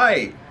Ord.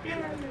 Hi. Hey,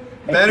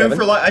 Vanu Kevin.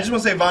 for life. I just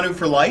want to say Vanu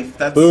for life.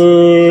 That's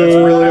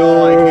really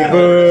all I came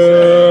over to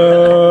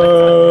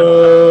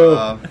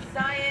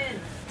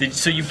say.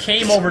 So you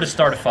came over to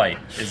start a fight?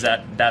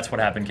 That's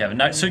what happened, Kevin?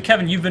 Now, so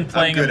Kevin, you've been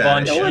playing a good at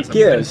bunch. it. You've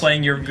Yes. been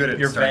playing your starting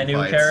Vanu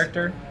fights.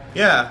 character.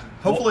 Yeah.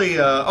 Hopefully.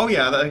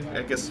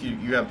 I guess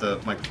you have the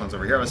microphones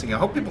over here. I was thinking, I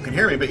hope people can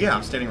hear me, but yeah,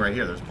 I'm standing right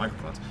here. There's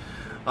microphones.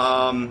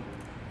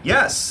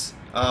 Yes.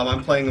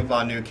 I'm playing a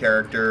Vanu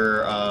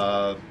character,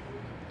 a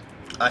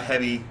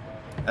heavy,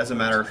 as a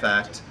matter of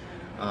fact.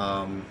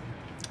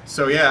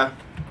 So yeah,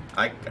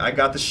 I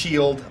got the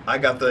shield, I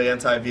got the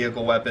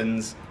anti-vehicle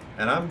weapons,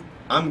 and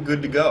I'm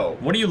good to go.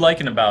 What are you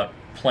liking about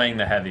playing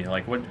the heavy?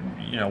 Like,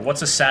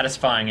 what's a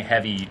satisfying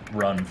heavy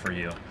run for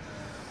you?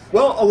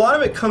 Well, a lot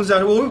of it comes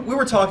down to, well, we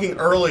were talking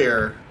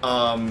earlier,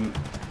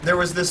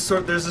 there's this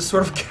sort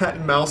of cat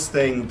and mouse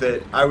thing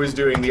that I was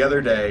doing the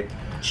other day,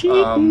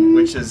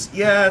 which is,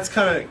 it's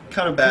kind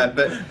of bad,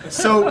 but,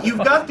 so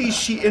you've got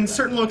these, in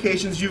certain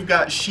locations you've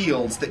got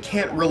shields that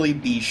can't really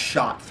be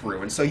shot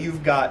through, and so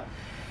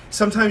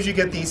sometimes you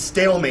get these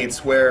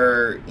stalemates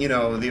where,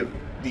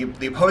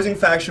 the opposing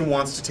faction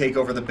wants to take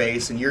over the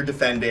base and you're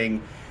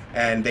defending,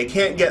 and they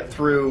can't get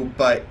through,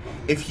 but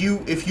if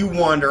you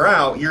wander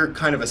out, you're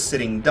kind of a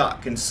sitting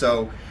duck, and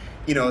so,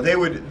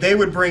 they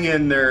would bring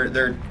in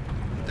their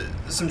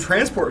some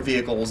transport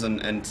vehicles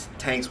and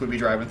tanks would be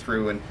driving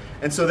through,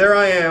 and so there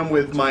I am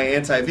with my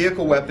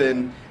anti-vehicle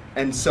weapon,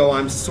 and so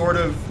I'm sort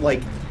of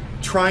like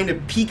trying to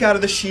peek out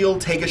of the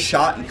shield, take a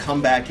shot, and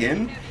come back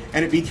in,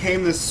 and it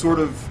became this sort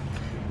of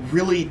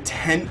really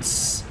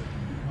tense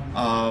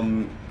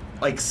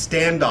like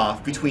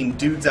standoff between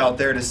dudes out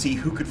there to see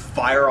who could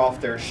fire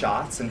off their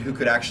shots and who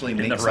could actually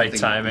make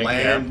something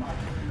land.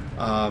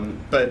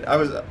 But I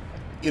was,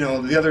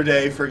 the other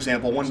day, for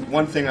example,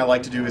 one thing I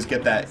like to do is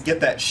get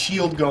that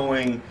shield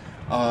going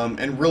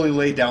and really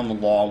lay down the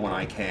law when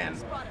I can.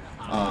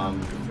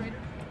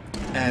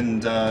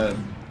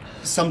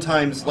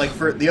 Sometimes, like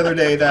for the other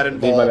day, that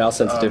involved. My mouse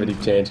sensitivity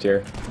changed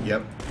here.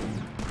 Yep.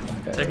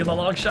 Okay. Taking the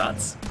long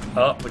shots.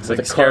 Oh, looks like With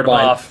a you scared him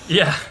carbine. off.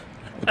 Yeah.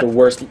 The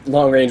worst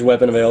long-range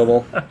weapon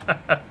available.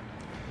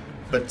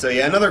 But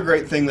another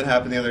great thing that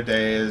happened the other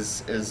day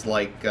is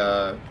like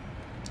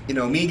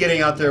me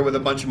getting out there with a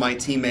bunch of my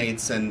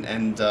teammates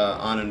and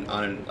on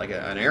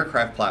an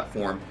aircraft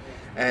platform,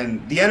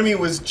 and the enemy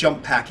was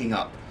jump packing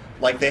up.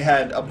 Like they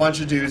had a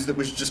bunch of dudes that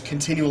was just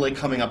continually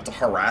coming up to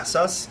harass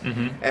us,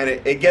 and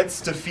it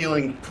gets to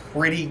feeling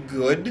pretty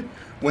good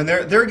when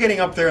they're getting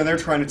up there and they're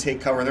trying to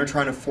take cover and they're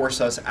trying to force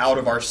us out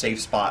of our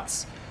safe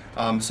spots.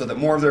 So that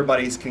more of their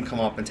buddies can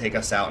come up and take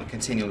us out and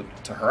continue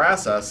to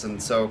harass us.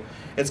 And so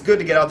it's good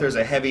to get out there as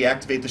a heavy,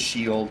 activate the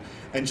shield,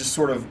 and just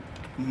sort of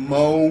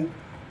mow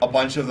a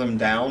bunch of them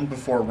down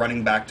before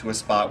running back to a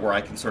spot where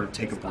I can sort of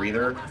take a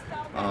breather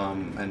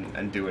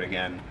and do it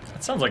again.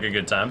 That sounds like a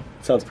good time.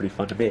 Sounds pretty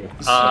fun to me.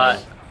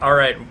 All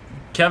right,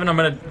 Kevin, I'm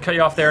going to cut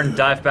you off there and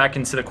dive back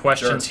into the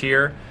questions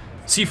here.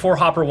 C4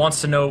 Hopper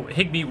wants to know,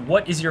 Higby,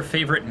 what is your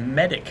favorite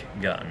medic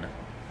gun?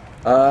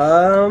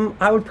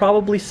 I would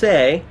probably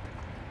say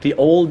the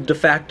old de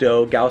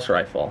facto Gauss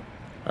rifle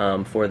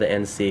for the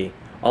NC.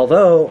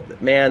 Although,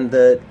 man,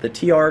 the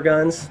TR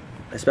guns,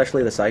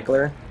 especially the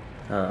Cycler,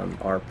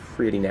 are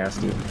pretty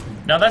nasty.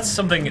 Now that's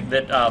something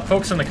that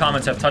folks in the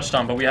comments have touched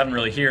on, but we haven't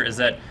really here, is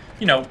that,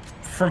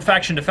 from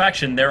faction to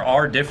faction, there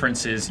are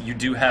differences. You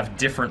do have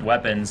different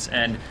weapons,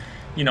 and,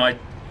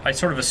 I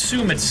sort of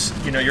assume it's,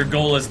 your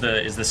goal is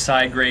the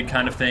side grade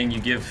kind of thing. You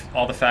give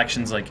all the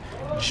factions, like,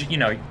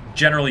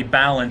 generally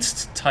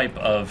balanced type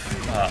of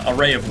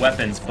array of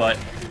weapons, but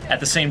at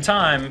the same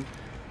time,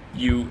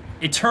 you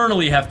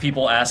eternally have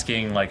people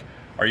asking, like,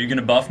 are you going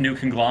to buff New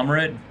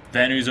Conglomerate?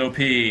 Vanu's OP,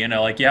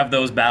 like you have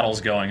those battles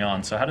going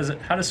on. So how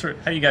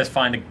do you guys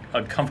find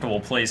a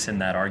comfortable place in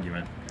that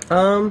argument?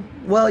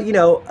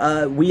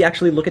 Well, we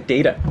actually look at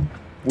data.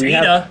 We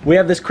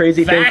have this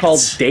crazy thing Facts. called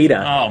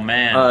data. Oh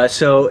man.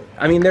 So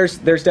I mean, there's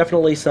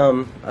definitely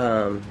some.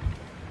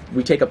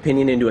 We take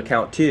opinion into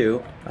account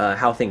too,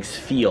 how things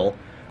feel.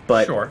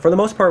 But for the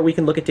most part, we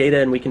can look at data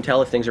and we can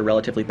tell if things are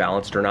relatively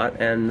balanced or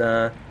not. And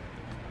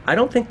I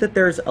don't think that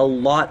there's a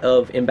lot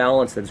of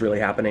imbalance that's really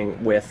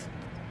happening with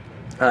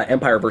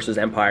Empire versus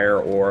Empire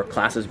or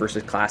classes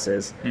versus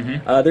classes.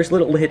 There's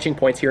little hitching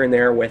points here and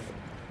there with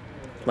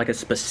like a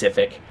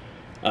specific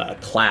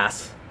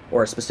class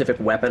or a specific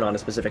weapon on a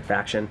specific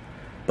faction.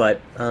 But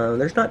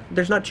there's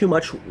not too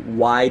much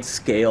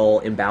wide-scale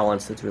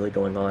imbalance that's really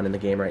going on in the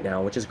game right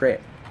now, which is great.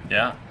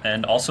 Yeah,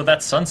 and also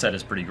that sunset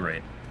is pretty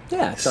great.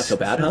 Yeah, it's not so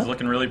bad, huh? It's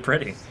looking really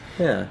pretty.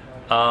 Yeah.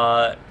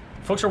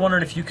 Folks are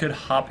wondering if you could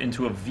hop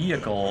into a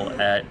vehicle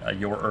at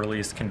your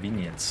earliest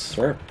convenience.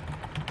 Sure.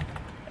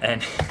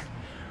 And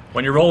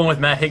When you're rolling with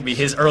Matt Higby,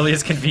 his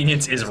earliest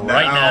convenience is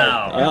right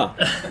now.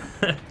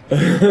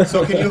 Yeah.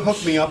 So can you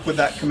hook me up with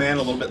that command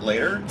a little bit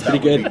later? It's pretty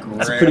good.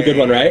 It's a pretty good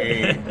one,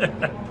 right?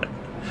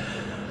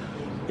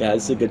 Yeah,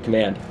 this is a good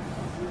command.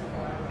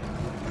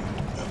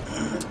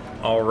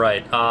 All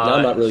right. Now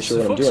I'm not really sure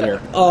what I'm doing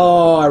here.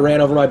 Oh, I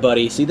ran over my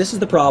buddy. See, this is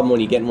the problem when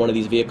you get in one of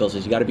these vehicles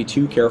is you got to be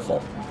too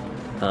careful.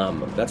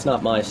 That's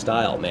not my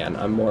style, man.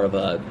 I'm more of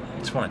a...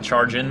 Just want to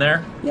charge in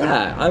there?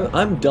 Yeah,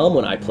 I'm dumb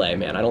when I play,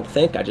 man. I don't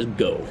think, I just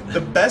go. The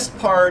best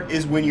part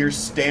is when you're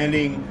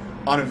standing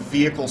on a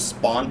vehicle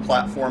spawn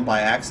platform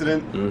by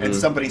accident, and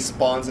somebody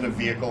spawns in a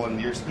vehicle,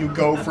 and you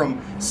go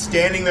from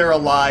standing there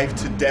alive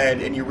to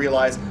dead, and you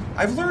realize,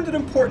 I've learned an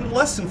important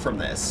lesson from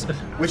this,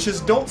 which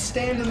is don't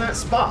stand in that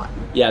spot.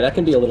 Yeah, that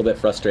can be a little bit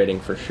frustrating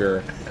for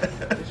sure.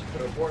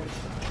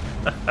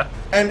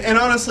 And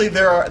honestly,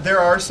 there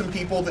are some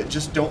people that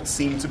just don't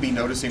seem to be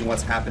noticing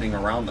what's happening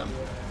around them,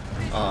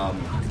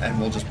 and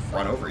will just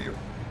run over you.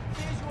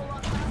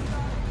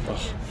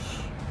 Oh,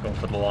 going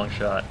for the long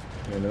shot.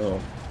 I know.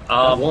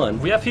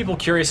 We have people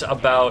curious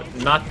about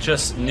not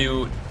just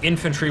new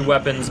infantry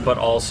weapons, but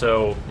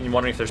also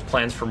wondering if there's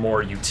plans for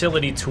more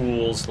utility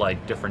tools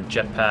like different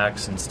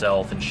jetpacks and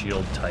stealth and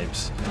shield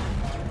types.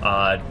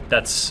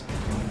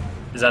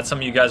 Is that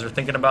something you guys are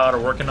thinking about or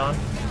working on?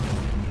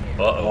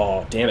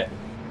 Oh, damn it.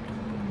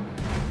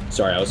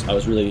 Sorry, I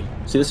was really...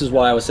 See, this is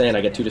why I was saying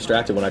I get too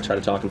distracted when I try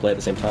to talk and play at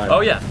the same time. Oh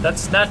yeah,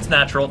 that's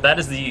natural. That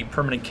is the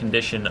permanent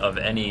condition of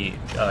any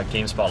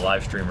GameSpot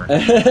live streamer.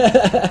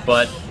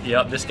 But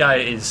yeah, this guy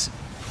is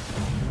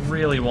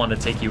really wanting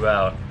to take you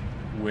out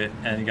with,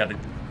 and you got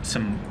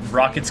some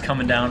rockets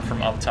coming down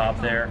from up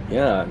top there.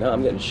 Yeah, no,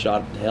 I'm getting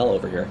shot to hell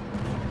over here.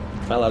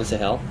 Am I allowed to say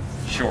hell?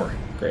 Sure.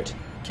 Great.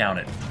 Count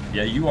it.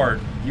 Yeah, you are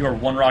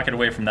one rocket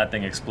away from that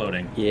thing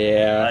exploding.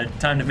 Yeah.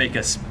 Time to make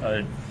a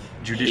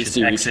judicious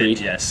Hasty exit,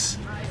 retreat. yes.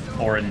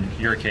 Or in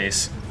your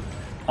case,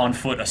 on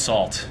foot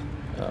assault.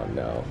 Oh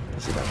no,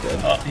 this is not good.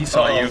 Oh, he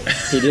saw you.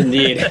 He did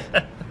indeed.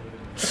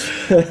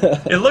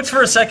 It looked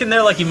for a second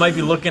there like he might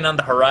be looking on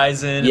the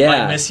horizon. Yeah.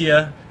 Might miss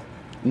you.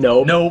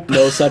 Nope. Nope.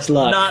 No such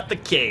luck. Not the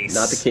case.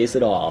 Not the case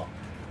at all.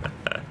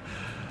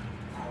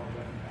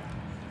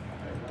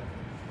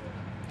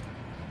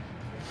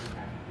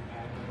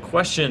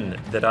 Question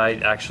that I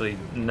actually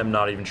am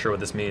not even sure what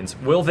this means.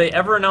 Will they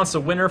ever announce a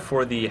winner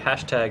for the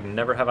hashtag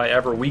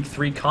NeverHaveIEver Week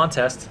 3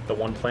 contest, the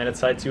one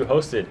Planetside 2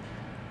 hosted?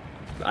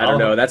 I don't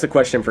know. That's a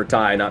question for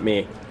Ty, not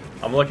me.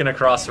 I'm looking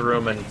across the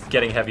room and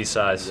getting heavy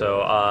sighs,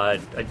 so I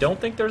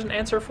don't think there's an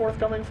answer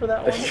forthcoming for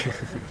that one.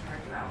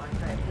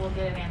 We'll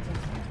get an answer.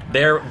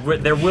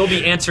 There will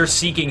be answer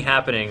seeking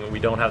happening. We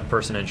don't have the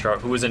person in charge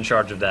who is in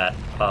charge of that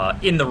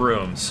in the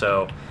room.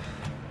 So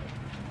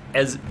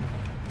as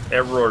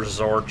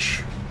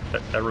Errorsorch,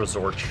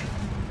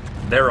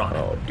 they're on it.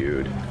 Oh,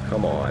 dude,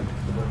 come on.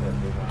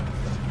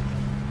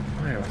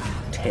 Why do I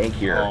have a tank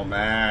here? Oh,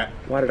 Matt.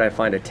 Why did I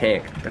find a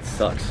tank? That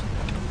sucks.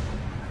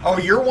 Oh,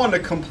 you're one to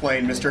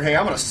complain, Mr. Hey,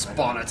 I'm gonna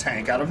spawn a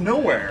tank out of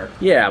nowhere.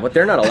 Yeah, but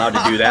they're not allowed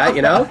to do that,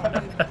 you know?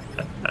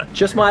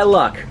 Just my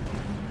luck.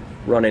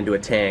 Run into a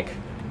tank.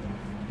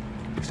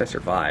 At least I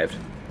survived.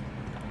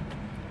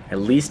 At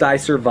least I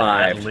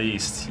survived. At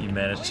least you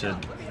managed to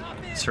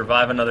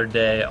survive another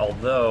day,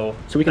 although...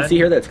 So we can see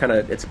here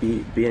that it's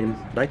being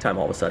nighttime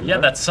all of a sudden. Yeah,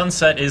 huh? that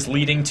sunset is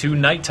leading to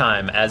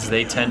nighttime, as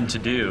they tend to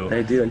do.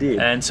 They do indeed.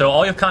 And so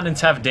all your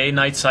continents have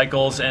day-night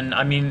cycles, and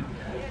I mean,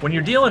 when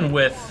you're dealing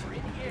with,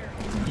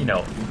 you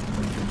know,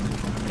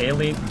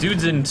 alien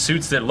dudes in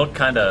suits that look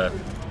kind of,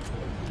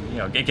 you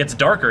know, it gets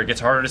darker, it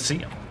gets harder to see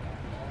them.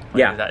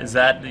 Like, yeah. Is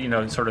that, you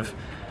know, sort of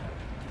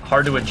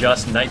hard to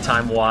adjust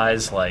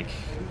nighttime-wise? Like,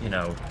 you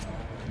know,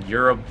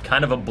 you're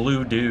kind of a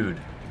blue dude.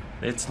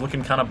 It's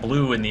looking kind of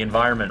blue in the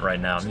environment right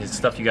now. I mean, it's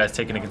stuff you guys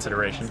take into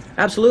consideration.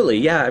 Absolutely,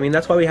 yeah. I mean,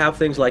 that's why we have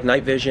things like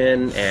night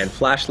vision and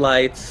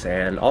flashlights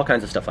and all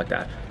kinds of stuff like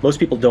that. Most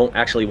people don't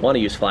actually want to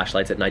use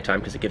flashlights at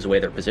nighttime because it gives away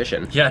their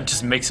position. Yeah, it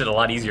just makes it a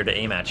lot easier to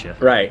aim at you.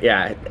 Right,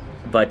 yeah.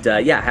 But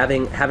yeah,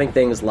 having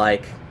things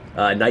like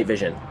night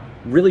vision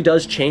really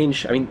does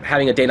change. I mean,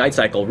 having a day-night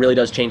cycle really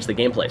does change the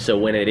gameplay. So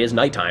when it is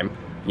nighttime,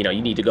 you know,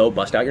 you need to go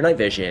bust out your night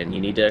vision. You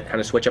need to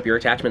kind of switch up your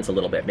attachments a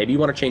little bit. Maybe you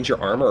want to change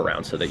your armor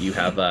around so that you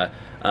have a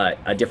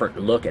different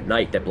look at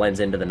night that blends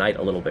into the night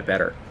a little bit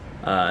better.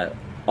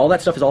 All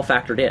that stuff is all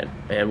factored in.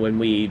 And when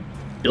we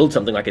build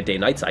something like a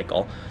day-night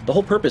cycle, the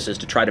whole purpose is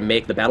to try to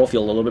make the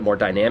battlefield a little bit more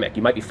dynamic.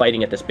 You might be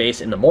fighting at this base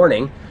in the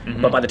morning,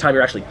 but by the time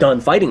you're actually done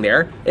fighting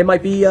there, it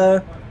might be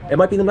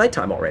the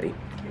nighttime already.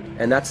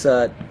 And that's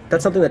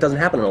something that doesn't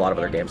happen in a lot of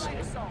other games.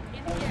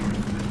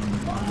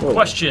 Whoa,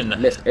 Question.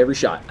 Missed every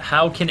shot.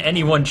 How can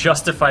anyone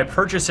justify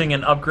purchasing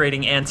and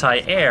upgrading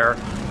anti-air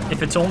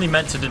if it's only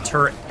meant to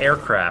deter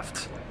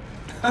aircraft?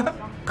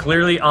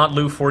 Clearly, Aunt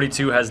Lou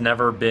 42 has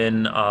never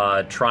been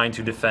trying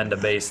to defend a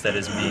base that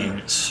is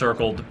being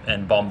circled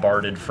and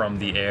bombarded from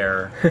the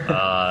air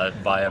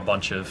by a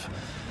bunch of...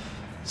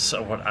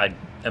 So what I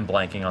am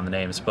blanking on the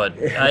names, but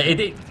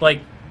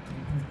like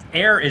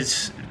air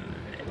is...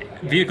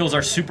 Vehicles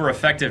are super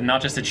effective,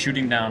 not just at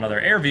shooting down other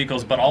air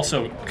vehicles, but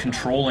also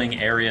controlling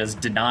areas,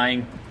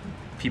 denying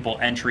people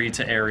entry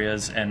to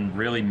areas and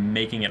really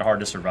making it hard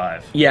to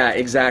survive. Yeah,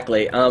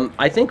 exactly.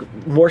 I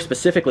think more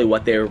specifically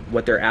what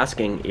they're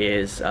asking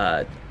is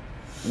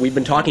we've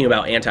been talking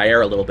about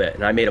anti-air a little bit,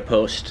 and I made a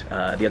post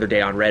the other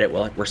day on Reddit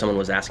where someone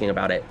was asking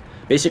about it,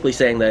 basically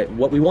saying that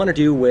what we want to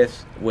do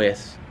with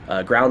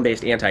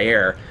ground-based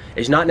anti-air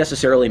is not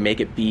necessarily make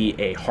it be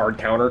a hard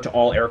counter to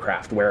all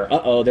aircraft where,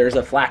 there's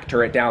a flak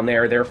turret down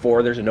there,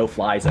 therefore there's a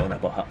no-fly zone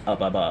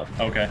up above.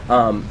 Okay.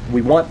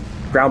 We want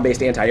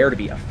ground-based anti-air to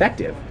be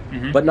effective,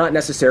 but not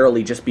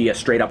necessarily just be a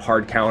straight-up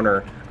hard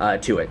counter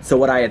to it. So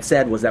what I had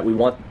said was that we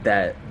want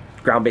that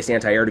ground-based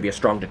anti-air to be a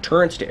strong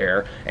deterrence to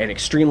air and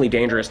extremely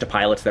dangerous to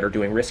pilots that are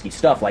doing risky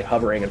stuff like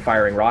hovering and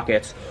firing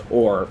rockets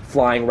or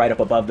flying right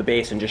up above the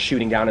base and just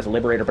shooting down as a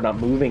liberator but not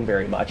moving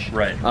very much.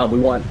 Right. We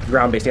want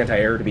ground-based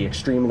anti-air to be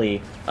extremely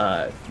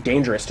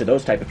dangerous to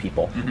those type of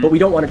people. But we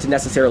don't want it to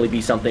necessarily be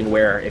something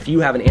where if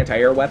you have an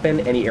anti-air weapon,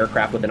 any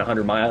aircraft within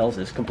 100 miles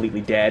is completely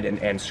dead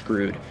and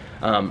screwed.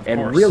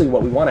 And really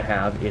what we want to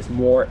have is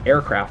more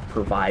aircraft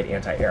provide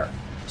anti-air.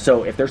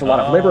 So if there's a lot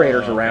of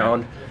liberators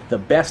around, the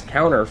best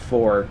counter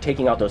for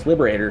taking out those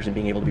liberators and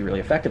being able to be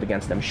really effective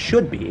against them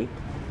should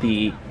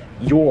be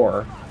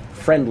your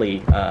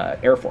friendly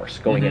Air Force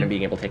going in and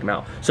being able to take them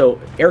out.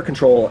 So air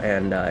control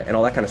and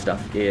all that kind of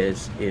stuff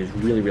is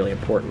really, really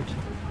important.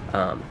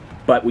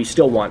 But we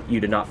still want you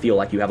to not feel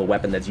like you have a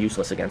weapon that's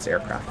useless against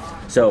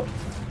aircraft. So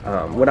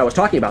when I was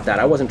talking about that,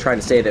 I wasn't trying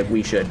to say that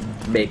we should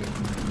make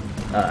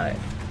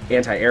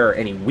anti-air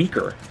any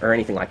weaker or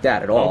anything like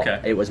that at all. Okay.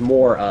 It was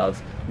more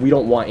of we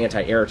don't want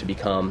anti-air to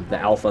become the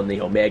alpha and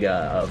the omega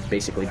of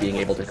basically being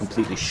able to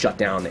completely shut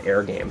down the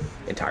air game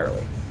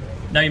entirely.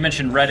 Now you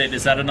mentioned Reddit.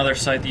 Is that another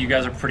site that you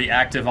guys are pretty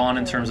active on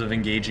in terms of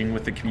engaging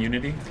with the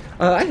community?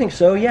 I think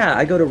so, yeah.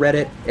 I go to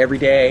Reddit every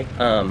day.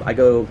 I'm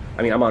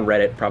on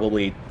Reddit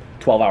probably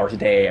 12 hours a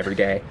day every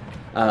day.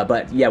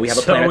 But yeah, we have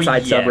a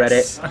Planetside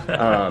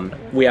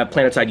subreddit. We have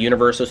Planetside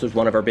Universe. This was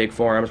one of our big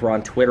forums. We're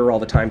on Twitter all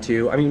the time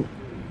too. I mean,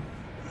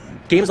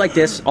 games like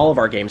this, all of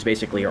our games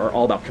basically are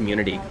all about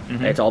community.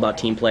 It's all about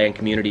team play and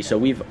community. So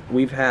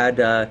we've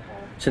had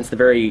since the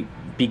very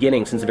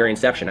beginning, since the very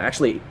inception.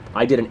 Actually,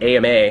 I did an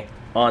AMA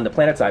on the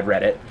Planetside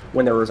Reddit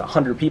when there was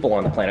 100 people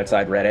on the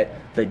Planetside Reddit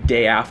the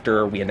day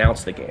after we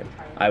announced the game.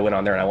 I went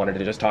on there and I wanted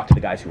to just talk to the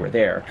guys who were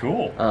there.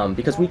 Cool.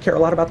 Because we care a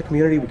lot about the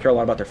community, we care a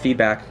lot about their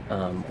feedback.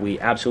 We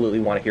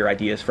absolutely want to hear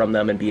ideas from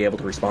them and be able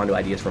to respond to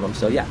ideas from them.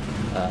 So yeah,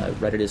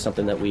 Reddit is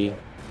something that we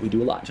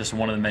do a lot. Just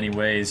one of the many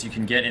ways you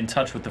can get in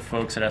touch with the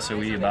folks at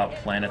SOE about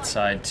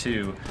Planetside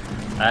 2.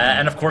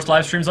 And of course,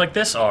 live streams like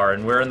this are,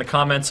 and we're in the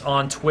comments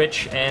on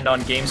Twitch and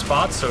on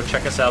GameSpot, so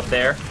check us out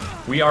there.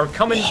 We are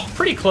coming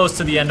pretty close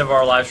to the end of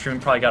our live stream.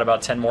 Probably got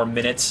about 10 more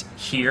minutes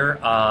here.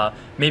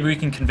 Maybe we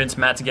can convince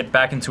Matt to get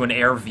back into an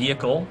air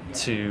vehicle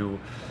to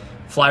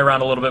fly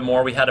around a little bit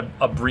more. We had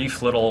a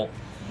brief little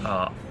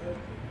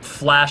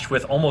flash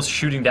with almost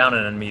shooting down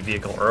an enemy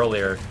vehicle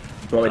earlier.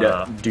 You want me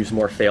to do some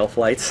more fail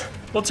flights?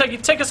 Well,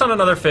 take us on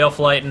another fail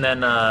flight, and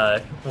then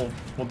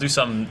we'll do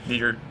something.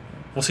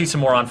 We'll see some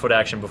more on-foot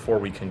action before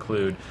we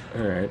conclude.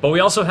 All right. But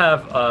we also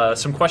have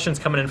some questions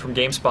coming in from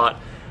GameSpot.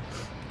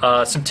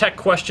 Some tech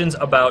questions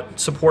about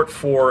support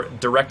for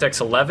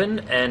DirectX 11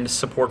 and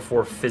support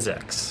for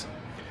PhysX.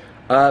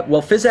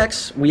 Well,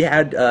 PhysX we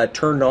had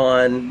turned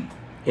on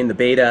in the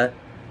beta,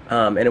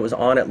 and it was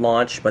on at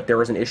launch, but there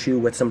was an issue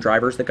with some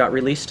drivers that got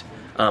released,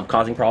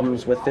 causing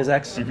problems with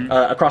PhysX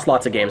across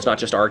lots of games, not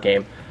just our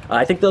game.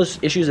 I think those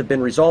issues have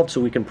been resolved,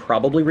 so we can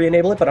probably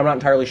re-enable it, but I'm not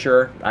entirely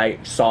sure. I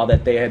saw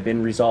that they had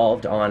been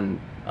resolved on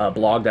a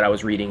blog that I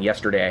was reading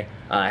yesterday.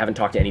 I haven't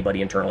talked to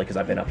anybody internally because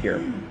I've been up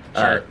here.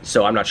 Sure.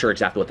 So I'm not sure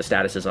exactly what the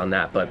status is on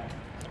that, but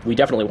we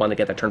definitely want to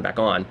get that turned back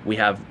on. We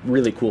have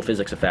really cool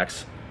physics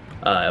effects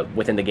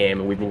within the game,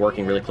 and we've been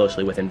working really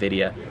closely with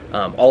NVIDIA.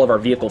 All of our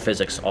vehicle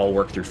physics all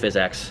work through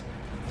PhysX.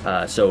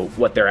 So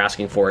what they're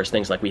asking for is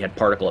things like we had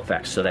particle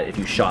effects, so that if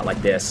you shot like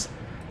this,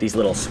 these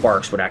little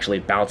sparks would actually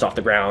bounce off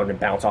the ground and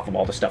bounce off of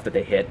all the stuff that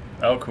they hit.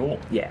 Oh, cool.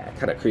 Yeah,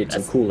 kind of created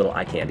some cool little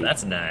eye candy.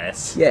 That's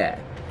nice. Yeah.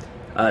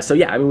 So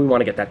yeah, I mean, we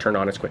want to get that turned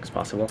on as quick as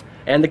possible.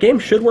 And the game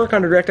should work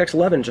on DirectX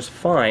 11 just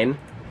fine.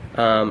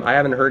 I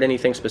haven't heard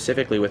anything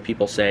specifically with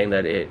people saying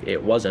that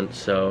it wasn't,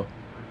 so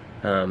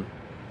I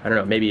don't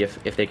know, maybe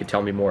if they could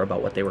tell me more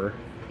about what they were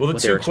Well, the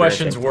two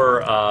questions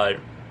were,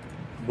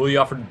 will you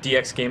offer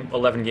DX11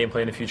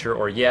 gameplay in the future,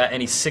 or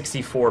any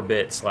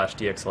 64-bit /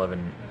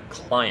 DX11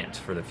 client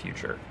for the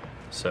future?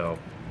 So,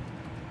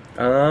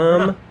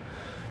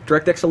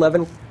 DirectX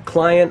 11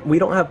 client, we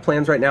don't have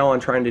plans right now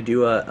on trying to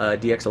do a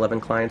DX11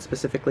 client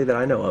specifically that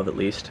I know of, at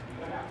least.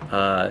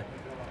 But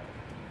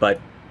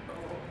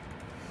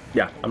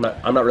yeah, I'm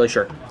not really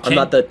sure. I'm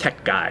not the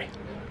tech guy.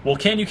 Well,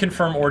 can you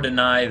confirm or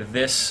deny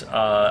this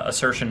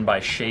assertion by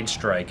Shade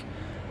Strike?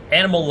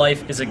 Animal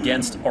life is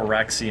against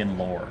Araxian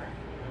lore.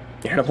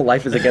 Animal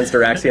life is against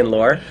Araxian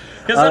lore?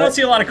 Because I don't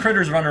see a lot of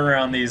critters running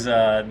around these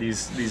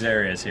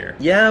areas here.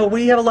 Yeah,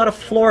 we have a lot of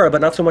flora,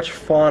 but not so much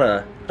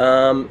fauna.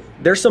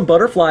 There's some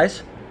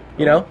butterflies.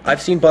 You know,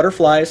 I've seen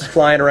butterflies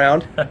flying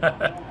around.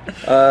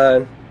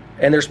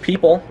 And there's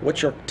people,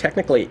 which are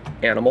technically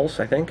animals,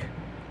 I think.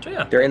 So,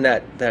 yeah. They're in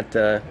that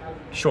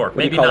Sure. what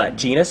Maybe do you call not. that?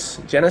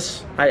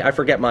 Genus? I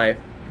forget my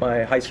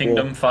high school.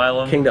 Kingdom,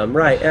 phylum. Kingdom,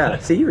 right, yeah.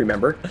 See, you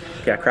remember.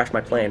 Okay, I crashed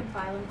my plane.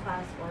 Phylum,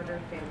 class, order,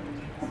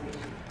 family.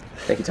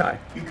 Thank you, Ty.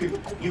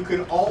 You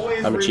can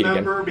always I'm gonna cheat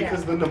again. remember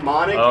because the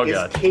mnemonic Oh, is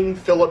God. King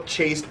Philip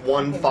chased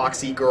one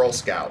foxy Girl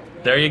Scout.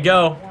 There you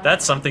go.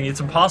 That's something it's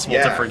impossible to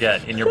Yeah.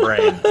 forget in your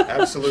brain.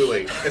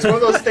 Absolutely. It's one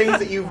of those things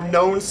that you've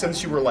known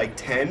since you were like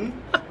 10,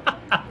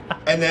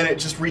 and then it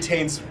just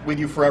retains with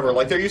you forever.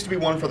 Like, there used to be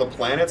one for the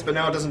planets, but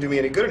now it doesn't do me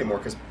any good anymore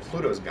because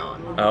Pluto's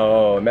gone.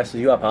 Oh, it messes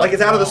you up, huh? Like,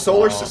 it's out of the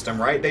solar system,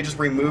 right? They just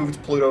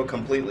removed Pluto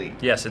completely.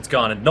 Yes, it's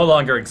gone. It no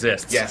longer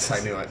exists. Yes,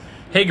 I knew it.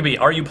 Higby,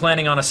 are you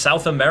planning on a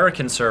South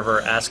American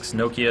server? Asks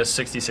Nokia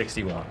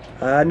 6061.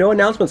 No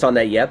announcements on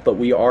that yet, but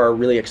we are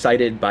really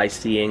excited by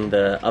seeing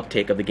the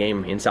uptake of the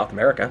game in South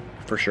America,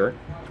 for sure.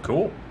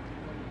 Cool.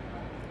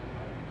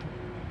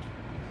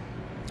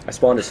 I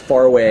spawned as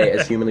far away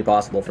as humanly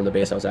possible from the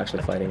base I was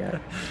actually fighting at.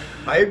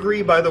 I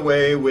agree, by the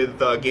way, with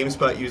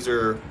GameSpot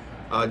user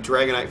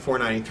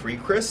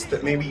Dragonite493, Chris,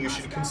 that maybe you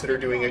should consider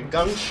doing a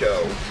gun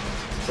show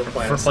for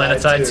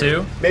Planetside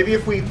 2? Maybe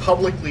if we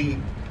publicly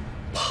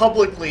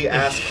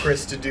ask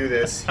Chris to do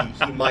this,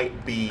 he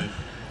might be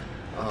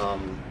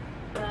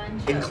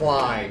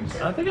inclined.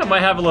 I think I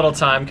might have a little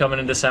time coming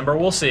in December.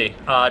 We'll see.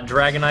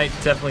 Dragonite,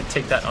 definitely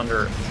take that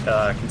under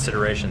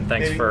consideration.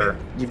 Thanks Maybe- for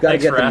You've got to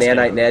thanks get for the asking.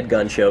 Nanite Ned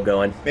gun show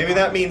going. Maybe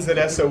that means that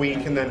SOE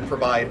can then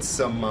provide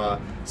some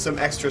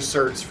extra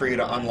certs for you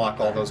to unlock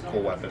all those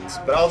cool weapons.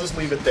 But I'll just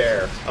leave it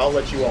there. I'll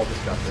let you all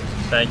discuss it.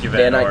 Thank you,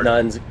 Van Nord.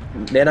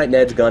 Nanite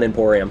Ned's Gun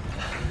Emporium.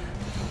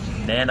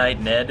 Nanite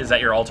Ned, is that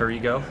your alter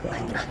ego?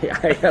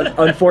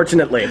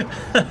 Unfortunately.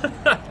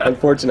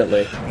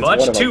 Unfortunately. It's Much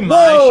one of to them. my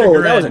Whoa,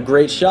 chagrin. that was a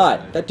great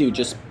shot. That dude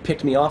just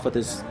picked me off with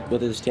his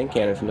tin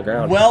cannon from the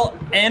ground. Well,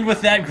 and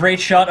with that great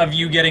shot of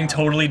you getting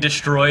totally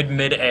destroyed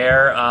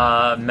mid-air,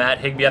 Matt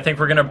Higby, I think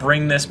we're going to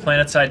bring this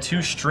Planetside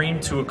 2 stream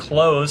to a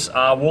close.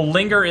 We'll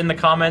linger in the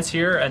comments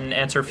here and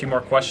answer a few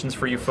more questions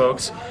for you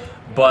folks.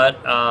 But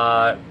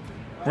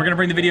we're going to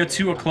bring the video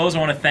to a close. I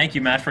want to thank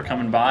you, Matt, for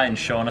coming by and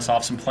showing us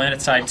off some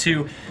Planetside 2.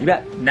 You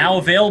bet. Now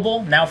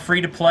available, now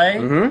free to play.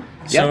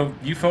 Mm-hmm. So Yep.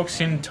 you folks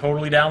can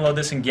totally download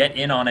this and get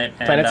in on it.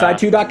 And,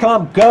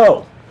 Planetside2.com,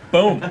 go!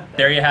 boom,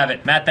 there you have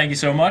it. Matt, thank you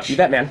so much. You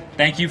bet, man.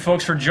 Thank you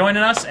folks for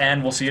joining us,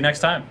 and we'll see you next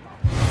time.